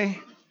enemy.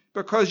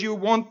 Because you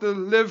want to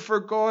live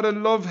for God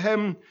and love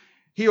him,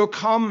 he'll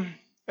come.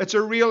 It's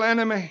a real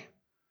enemy.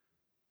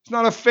 It's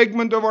not a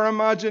figment of our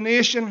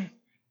imagination.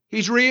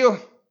 He's real.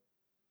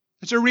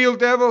 It's a real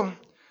devil.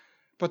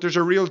 But there's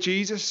a real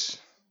Jesus.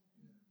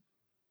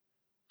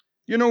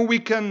 You know,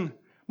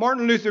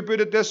 Martin Luther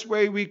put it this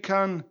way, we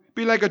can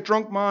be like a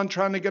drunk man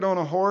trying to get on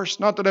a horse.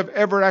 Not that I've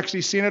ever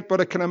actually seen it,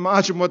 but I can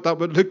imagine what that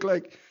would look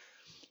like.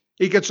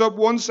 He gets up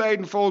one side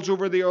and falls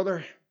over the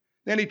other.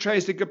 Then he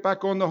tries to get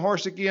back on the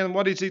horse again.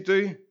 What does he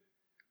do?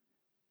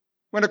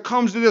 When it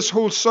comes to this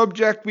whole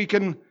subject, we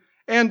can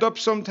end up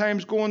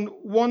sometimes going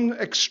one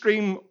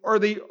extreme or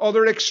the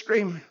other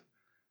extreme.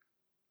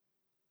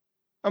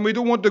 And we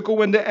don't want to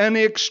go into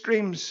any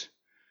extremes.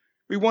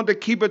 We want to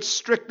keep it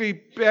strictly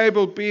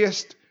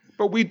Bible-based.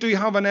 But we do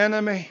have an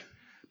enemy.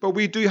 But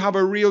we do have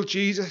a real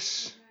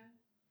Jesus.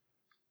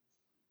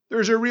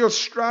 There's a real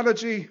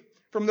strategy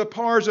from the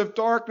powers of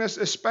darkness,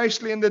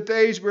 especially in the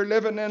days we're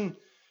living in.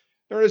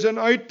 There is an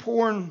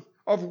outpouring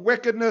of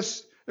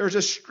wickedness. There's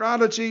a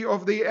strategy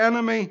of the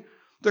enemy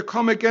to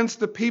come against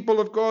the people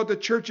of God, the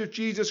Church of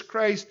Jesus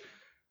Christ.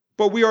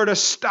 But we are to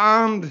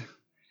stand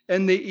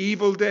in the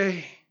evil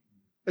day.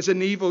 It's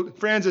an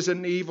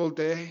evil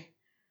day.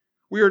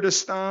 We are to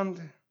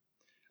stand.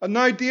 And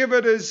now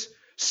David is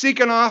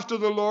seeking after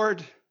the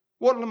Lord.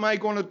 What am I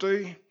going to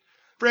do?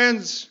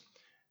 Friends,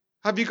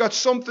 have you got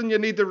something you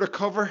need to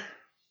recover?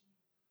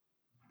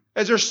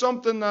 Is there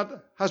something that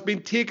has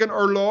been taken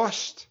or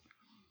lost?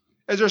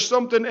 Is there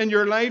something in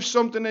your life,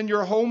 something in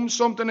your home,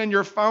 something in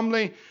your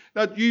family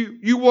that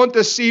you want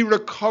to see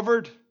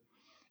recovered?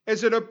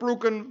 Is it a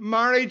broken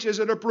marriage? Is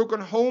it a broken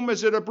home?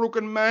 Is it a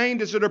broken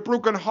mind? Is it a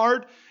broken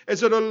heart?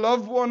 Is it a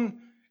loved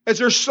one? Is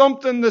there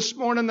something this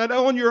morning that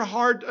on your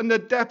heart, in the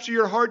depths of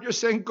your heart, you're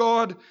saying,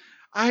 God,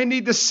 I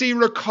need to see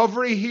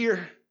recovery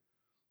here.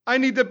 I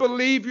need to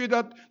believe you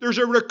that there's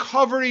a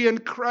recovery in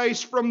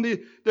Christ from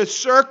the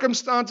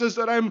circumstances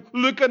that I'm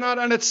looking at,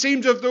 and it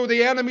seems as though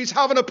the enemy's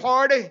having a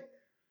party.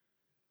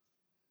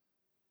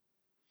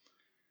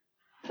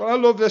 Well, I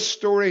love this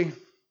story,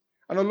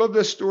 and I love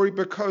this story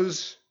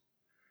because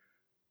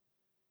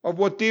of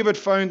what David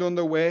found on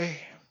the way.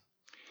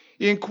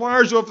 He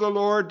inquires of the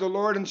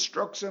Lord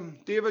instructs him,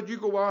 David, you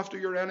go after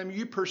your enemy,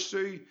 you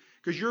pursue,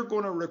 because you're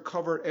going to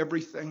recover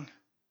everything.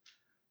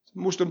 It's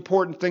the most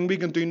important thing. We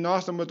can do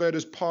nothing without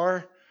his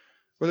power,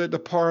 without the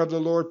power of the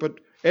Lord, but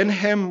in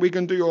him we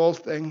can do all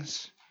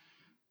things.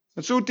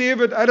 And so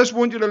David, I just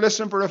want you to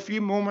listen for a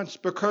few moments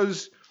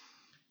because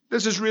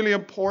this is really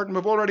important.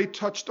 We've already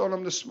touched on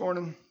him this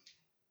morning.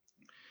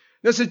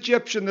 This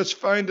Egyptian that's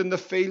found in the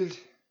field.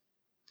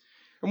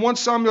 In 1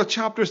 Samuel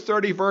chapter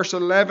 30, verse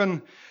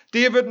 11,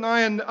 David now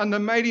and the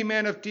mighty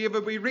men of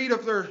David, we read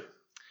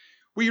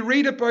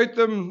about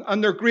them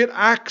and their great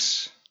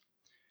acts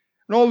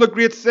and all the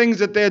great things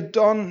that they had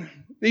done.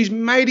 These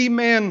mighty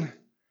men.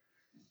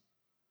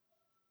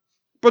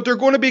 But they're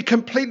going to be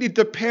completely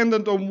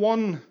dependent on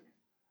one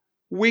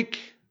weak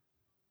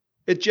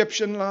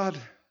Egyptian lad.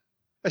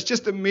 It's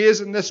just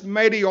amazing. This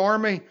mighty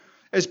army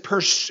is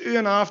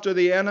pursuing after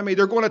the enemy.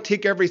 They're going to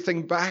take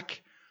everything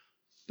back.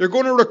 They're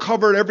going to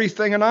recover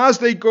everything. And as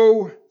they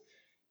go,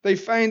 they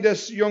find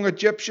this young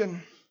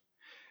Egyptian.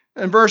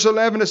 In verse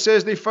 11 it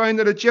says, they found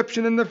an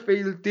Egyptian in the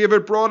field.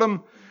 David brought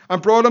him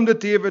to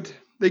David.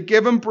 They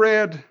gave him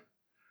bread.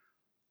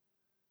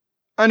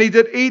 And he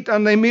did eat,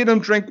 and they made him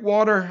drink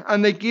water.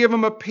 And they gave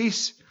him a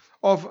piece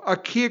of a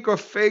cake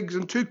of figs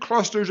and 2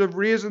 clusters of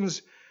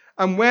raisins.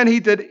 And when he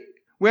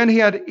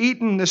had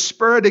eaten, the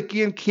Spirit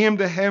again came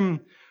to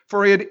him,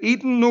 for he had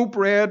eaten no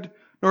bread,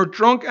 nor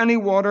drunk any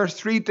water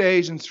 3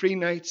 days and 3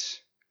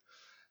 nights.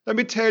 Let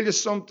me tell you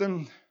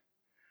something.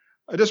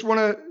 I just want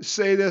to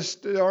say this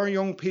to our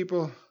young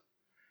people.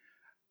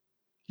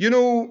 You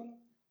know,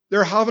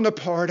 they're having a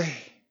party,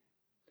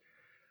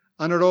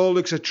 and it all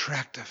looks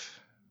attractive.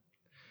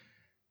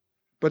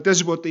 But this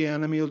is what the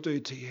enemy will do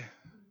to you.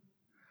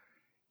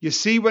 You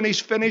see, when he's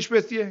finished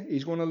with you,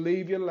 he's going to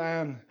leave you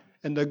lying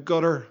in the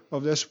gutter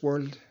of this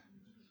world.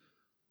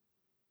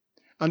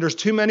 And there's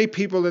too many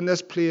people in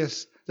this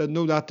place that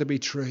know that to be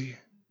true.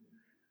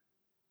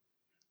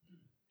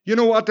 You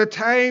know, at the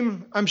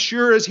time, I'm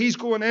sure as he's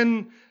going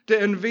in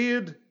to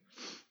invade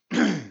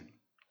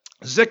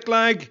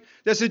Ziklag,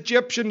 this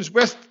Egyptians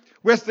with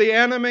the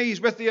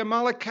enemies, with the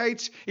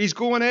Amalekites, he's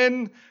going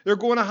in, they're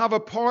going to have a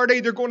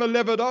party, they're going to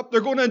live it up,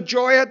 they're going to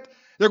enjoy it,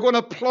 they're going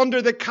to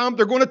plunder the camp,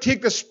 they're going to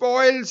take the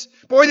spoils.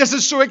 Boy, this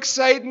is so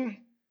exciting.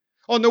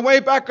 On the way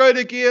back out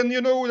again,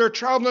 you know, they're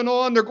traveling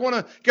on, they're going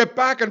to get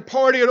back and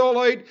party it all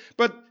out.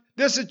 But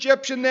this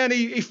Egyptian then,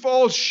 he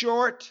falls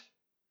short.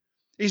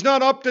 He's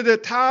not up to the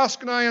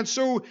task now, and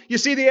so, you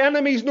see, the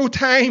enemy's no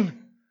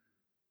time.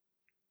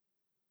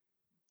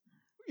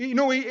 You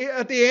know,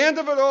 at the end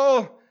of it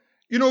all,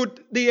 you know,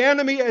 the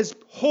enemy, his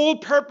whole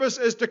purpose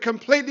is to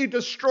completely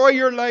destroy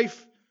your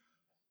life.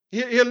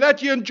 He'll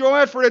let you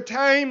enjoy it for a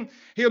time.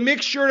 He'll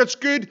make sure it's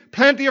good.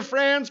 Plenty of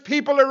friends,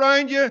 people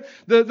around you.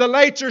 The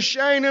lights are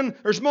shining.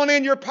 There's money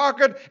in your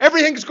pocket.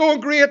 Everything's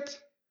going great.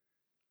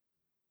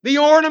 The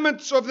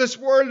ornaments of this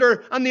world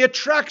and the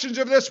attractions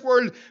of this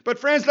world. But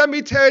friends, let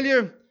me tell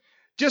you,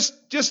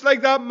 just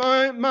like that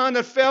man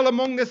that fell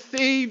among the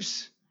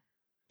thieves,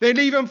 they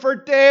leave him for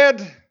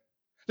dead.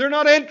 They're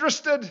not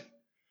interested.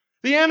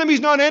 The enemy's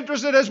not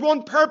interested. His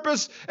one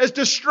purpose is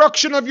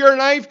destruction of your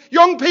life.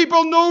 Young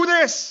people know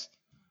this.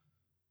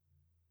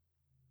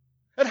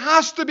 It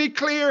has to be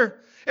clear.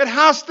 It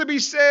has to be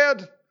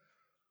said.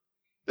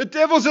 The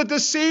devil's a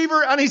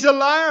deceiver and he's a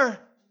liar.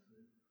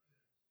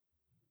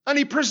 And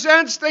he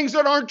presents things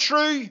that aren't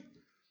true.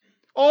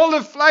 All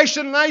the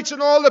flashing lights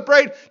and all the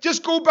bright.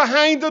 Just go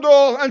behind it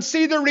all and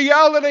see the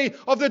reality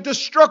of the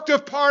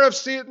destructive power of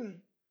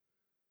Satan.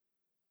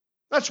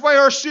 That's why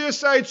our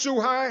suicide's so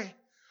high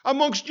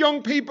amongst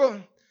young people.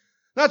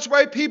 That's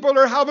why people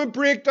are having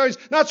breakdowns.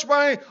 That's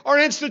why our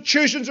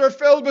institutions are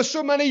filled with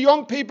so many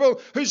young people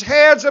whose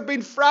heads have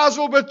been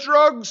frazzled with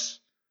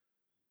drugs.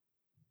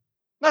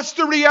 That's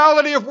the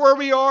reality of where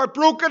we are,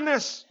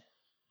 brokenness.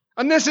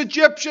 And this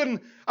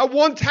Egyptian, at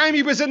one time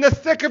he was in the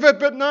thick of it,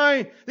 but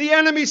now the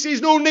enemy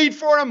sees no need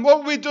for him. What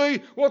will we do?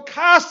 We'll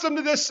cast him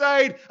to the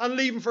side and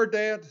leave him for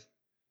dead.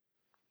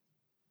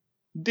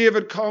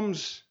 David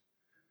comes.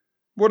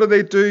 What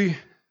do?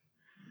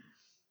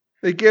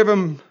 They give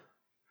him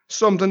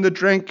something to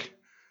drink.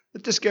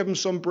 They just give him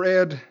some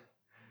bread.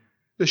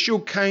 They show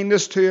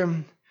kindness to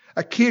him.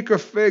 A cake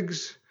of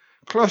figs,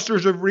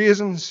 clusters of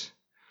raisins.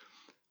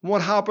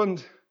 What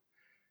happened?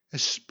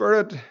 His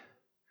Spirit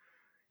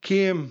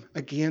came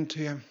again to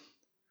him.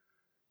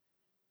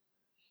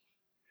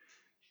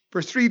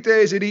 For 3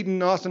 days he'd eaten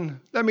nothing.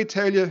 Let me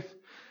tell you,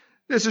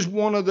 this is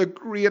one of the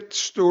great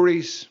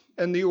stories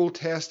in the Old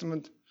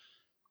Testament.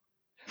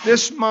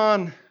 This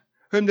man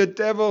whom the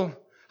devil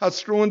had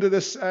thrown to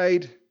the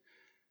side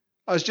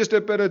as just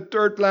a bit of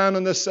dirt lying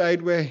on the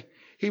sideway,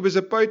 he was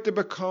about to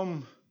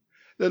become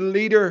the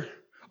leader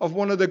of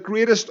one of the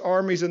greatest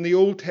armies in the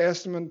Old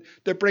Testament,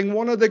 to bring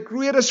one of the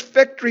greatest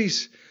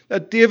victories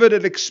that David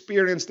had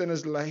experienced in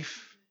his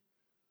life.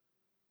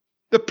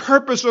 The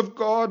purpose of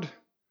God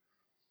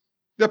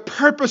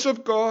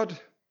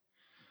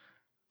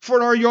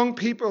for our young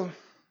people.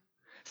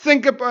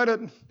 Think about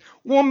it.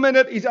 1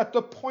 minute he's at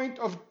the point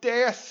of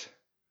death.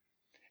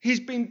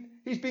 He's been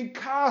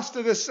cast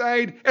to the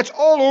side. It's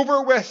all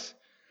over with.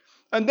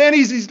 And then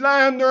he's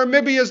lying there,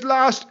 maybe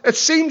it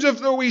seems as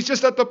though he's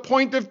just at the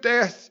point of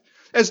death.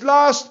 His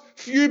last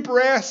few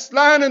breaths,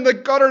 lying in the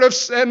gutter of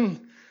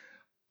sin.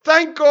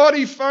 Thank God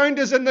he found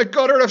us in the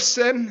gutter of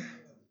sin.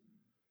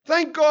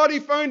 Thank God he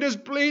found us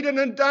bleeding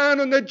and dying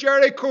on the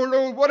Jericho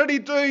road. What did he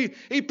do?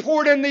 He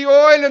poured in the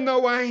oil and the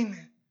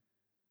wine.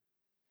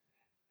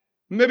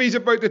 Maybe he's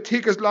about to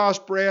take his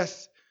last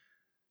breath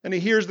and he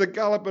hears the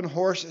galloping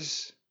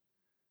horses.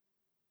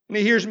 And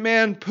he hears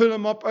men pull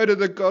him up out of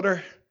the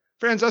gutter.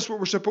 Friends, that's what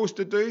we're supposed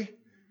to do.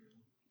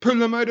 Pull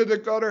them out of the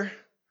gutter.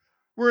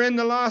 We're in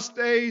the last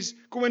days.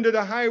 Go into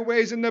the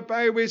highways and the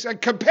byways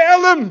and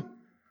compel them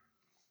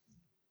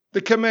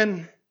to come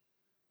in.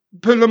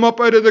 Pull them up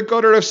out of the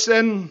gutter of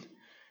sin.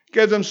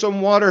 Give them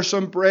some water,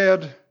 some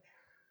bread.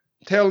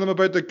 Tell them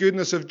about the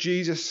goodness of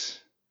Jesus.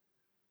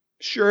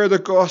 Share the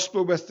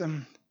gospel with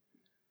them.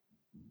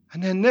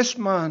 And then this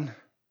man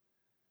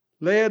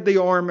led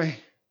the army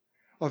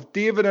of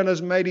David and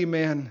his mighty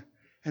men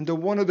into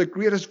one of the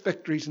greatest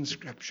victories in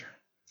Scripture.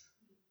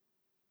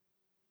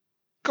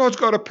 God's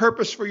got a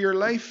purpose for your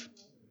life,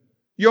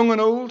 young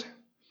and old.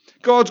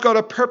 God's got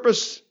a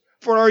purpose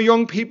for our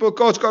young people.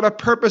 God's got a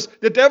purpose.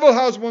 The devil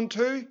has one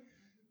too.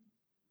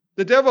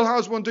 The devil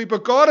has one too.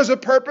 But God has a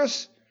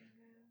purpose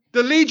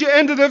to lead you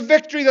into the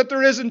victory that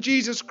there is in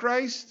Jesus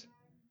Christ.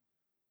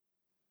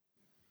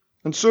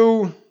 And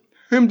so,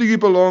 whom do you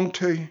belong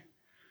to?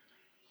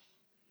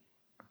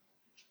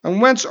 And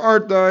whence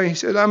art thou? He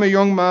said, I'm a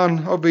young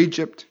man of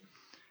Egypt,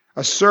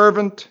 a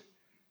servant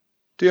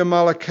to a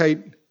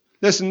Amalekite.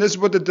 Listen, this is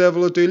what the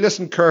devil will do.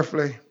 Listen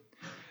carefully.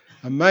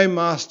 And my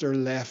master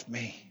left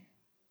me.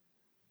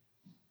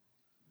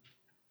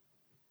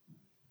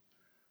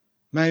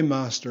 My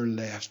master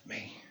left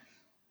me.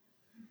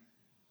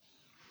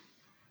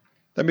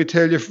 Let me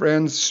tell you,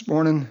 friends, this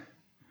morning,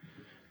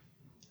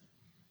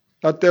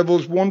 that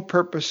devil's one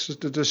purpose is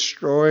to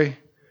destroy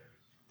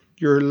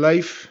your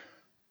life.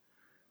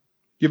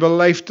 You have a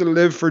life to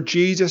live for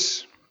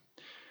Jesus.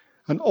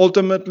 And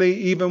ultimately,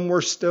 even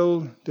worse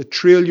still, to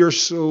trail your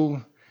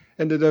soul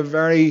into the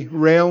very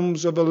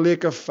realms of a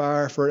lake of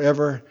fire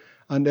forever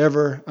and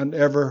ever and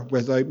ever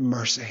without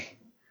mercy.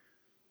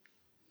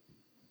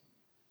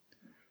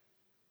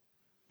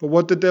 But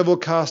what the devil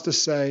cast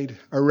aside,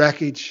 a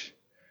wreckage,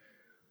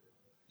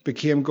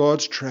 became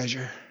God's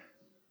treasure.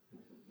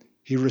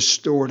 He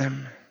restored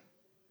him.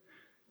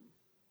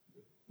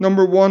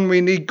 Number one,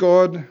 we need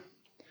God.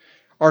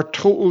 Our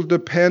total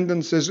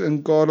dependence is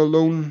in God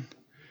alone.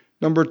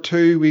 Number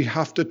two, we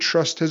have to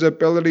trust his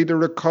ability to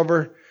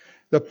recover.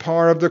 The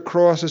power of the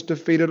cross has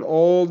defeated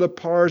all the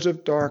powers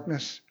of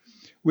darkness.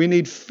 We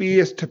need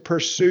faith to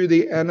pursue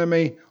the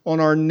enemy on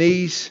our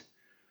knees.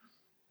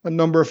 And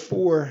number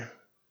four,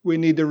 we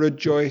need to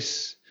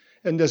rejoice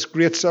in this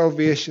great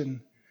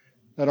salvation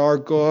that our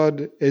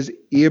God is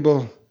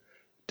able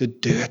to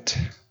do it.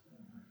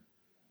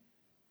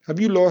 Have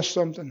you lost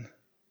something?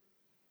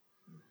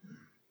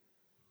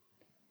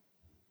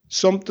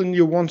 Something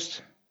you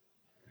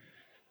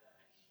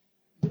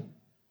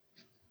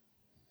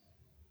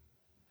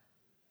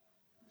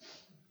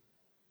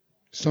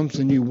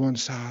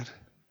once had.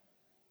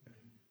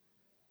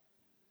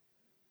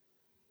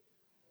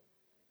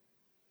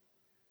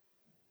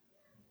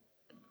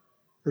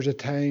 There's a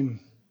time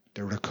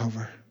to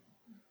recover.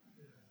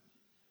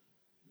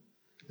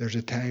 There's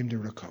a time to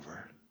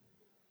recover.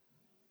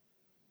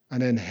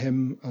 And in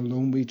him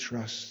alone we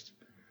trust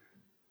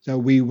that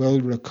we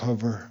will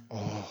recover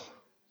all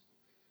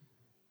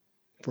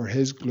for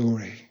his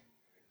glory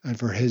and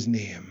for his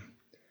name.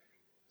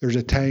 There's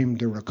a time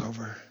to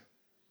recover.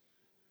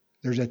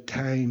 There's a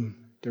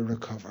time to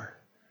recover.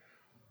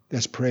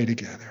 Let's pray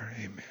together.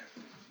 Amen.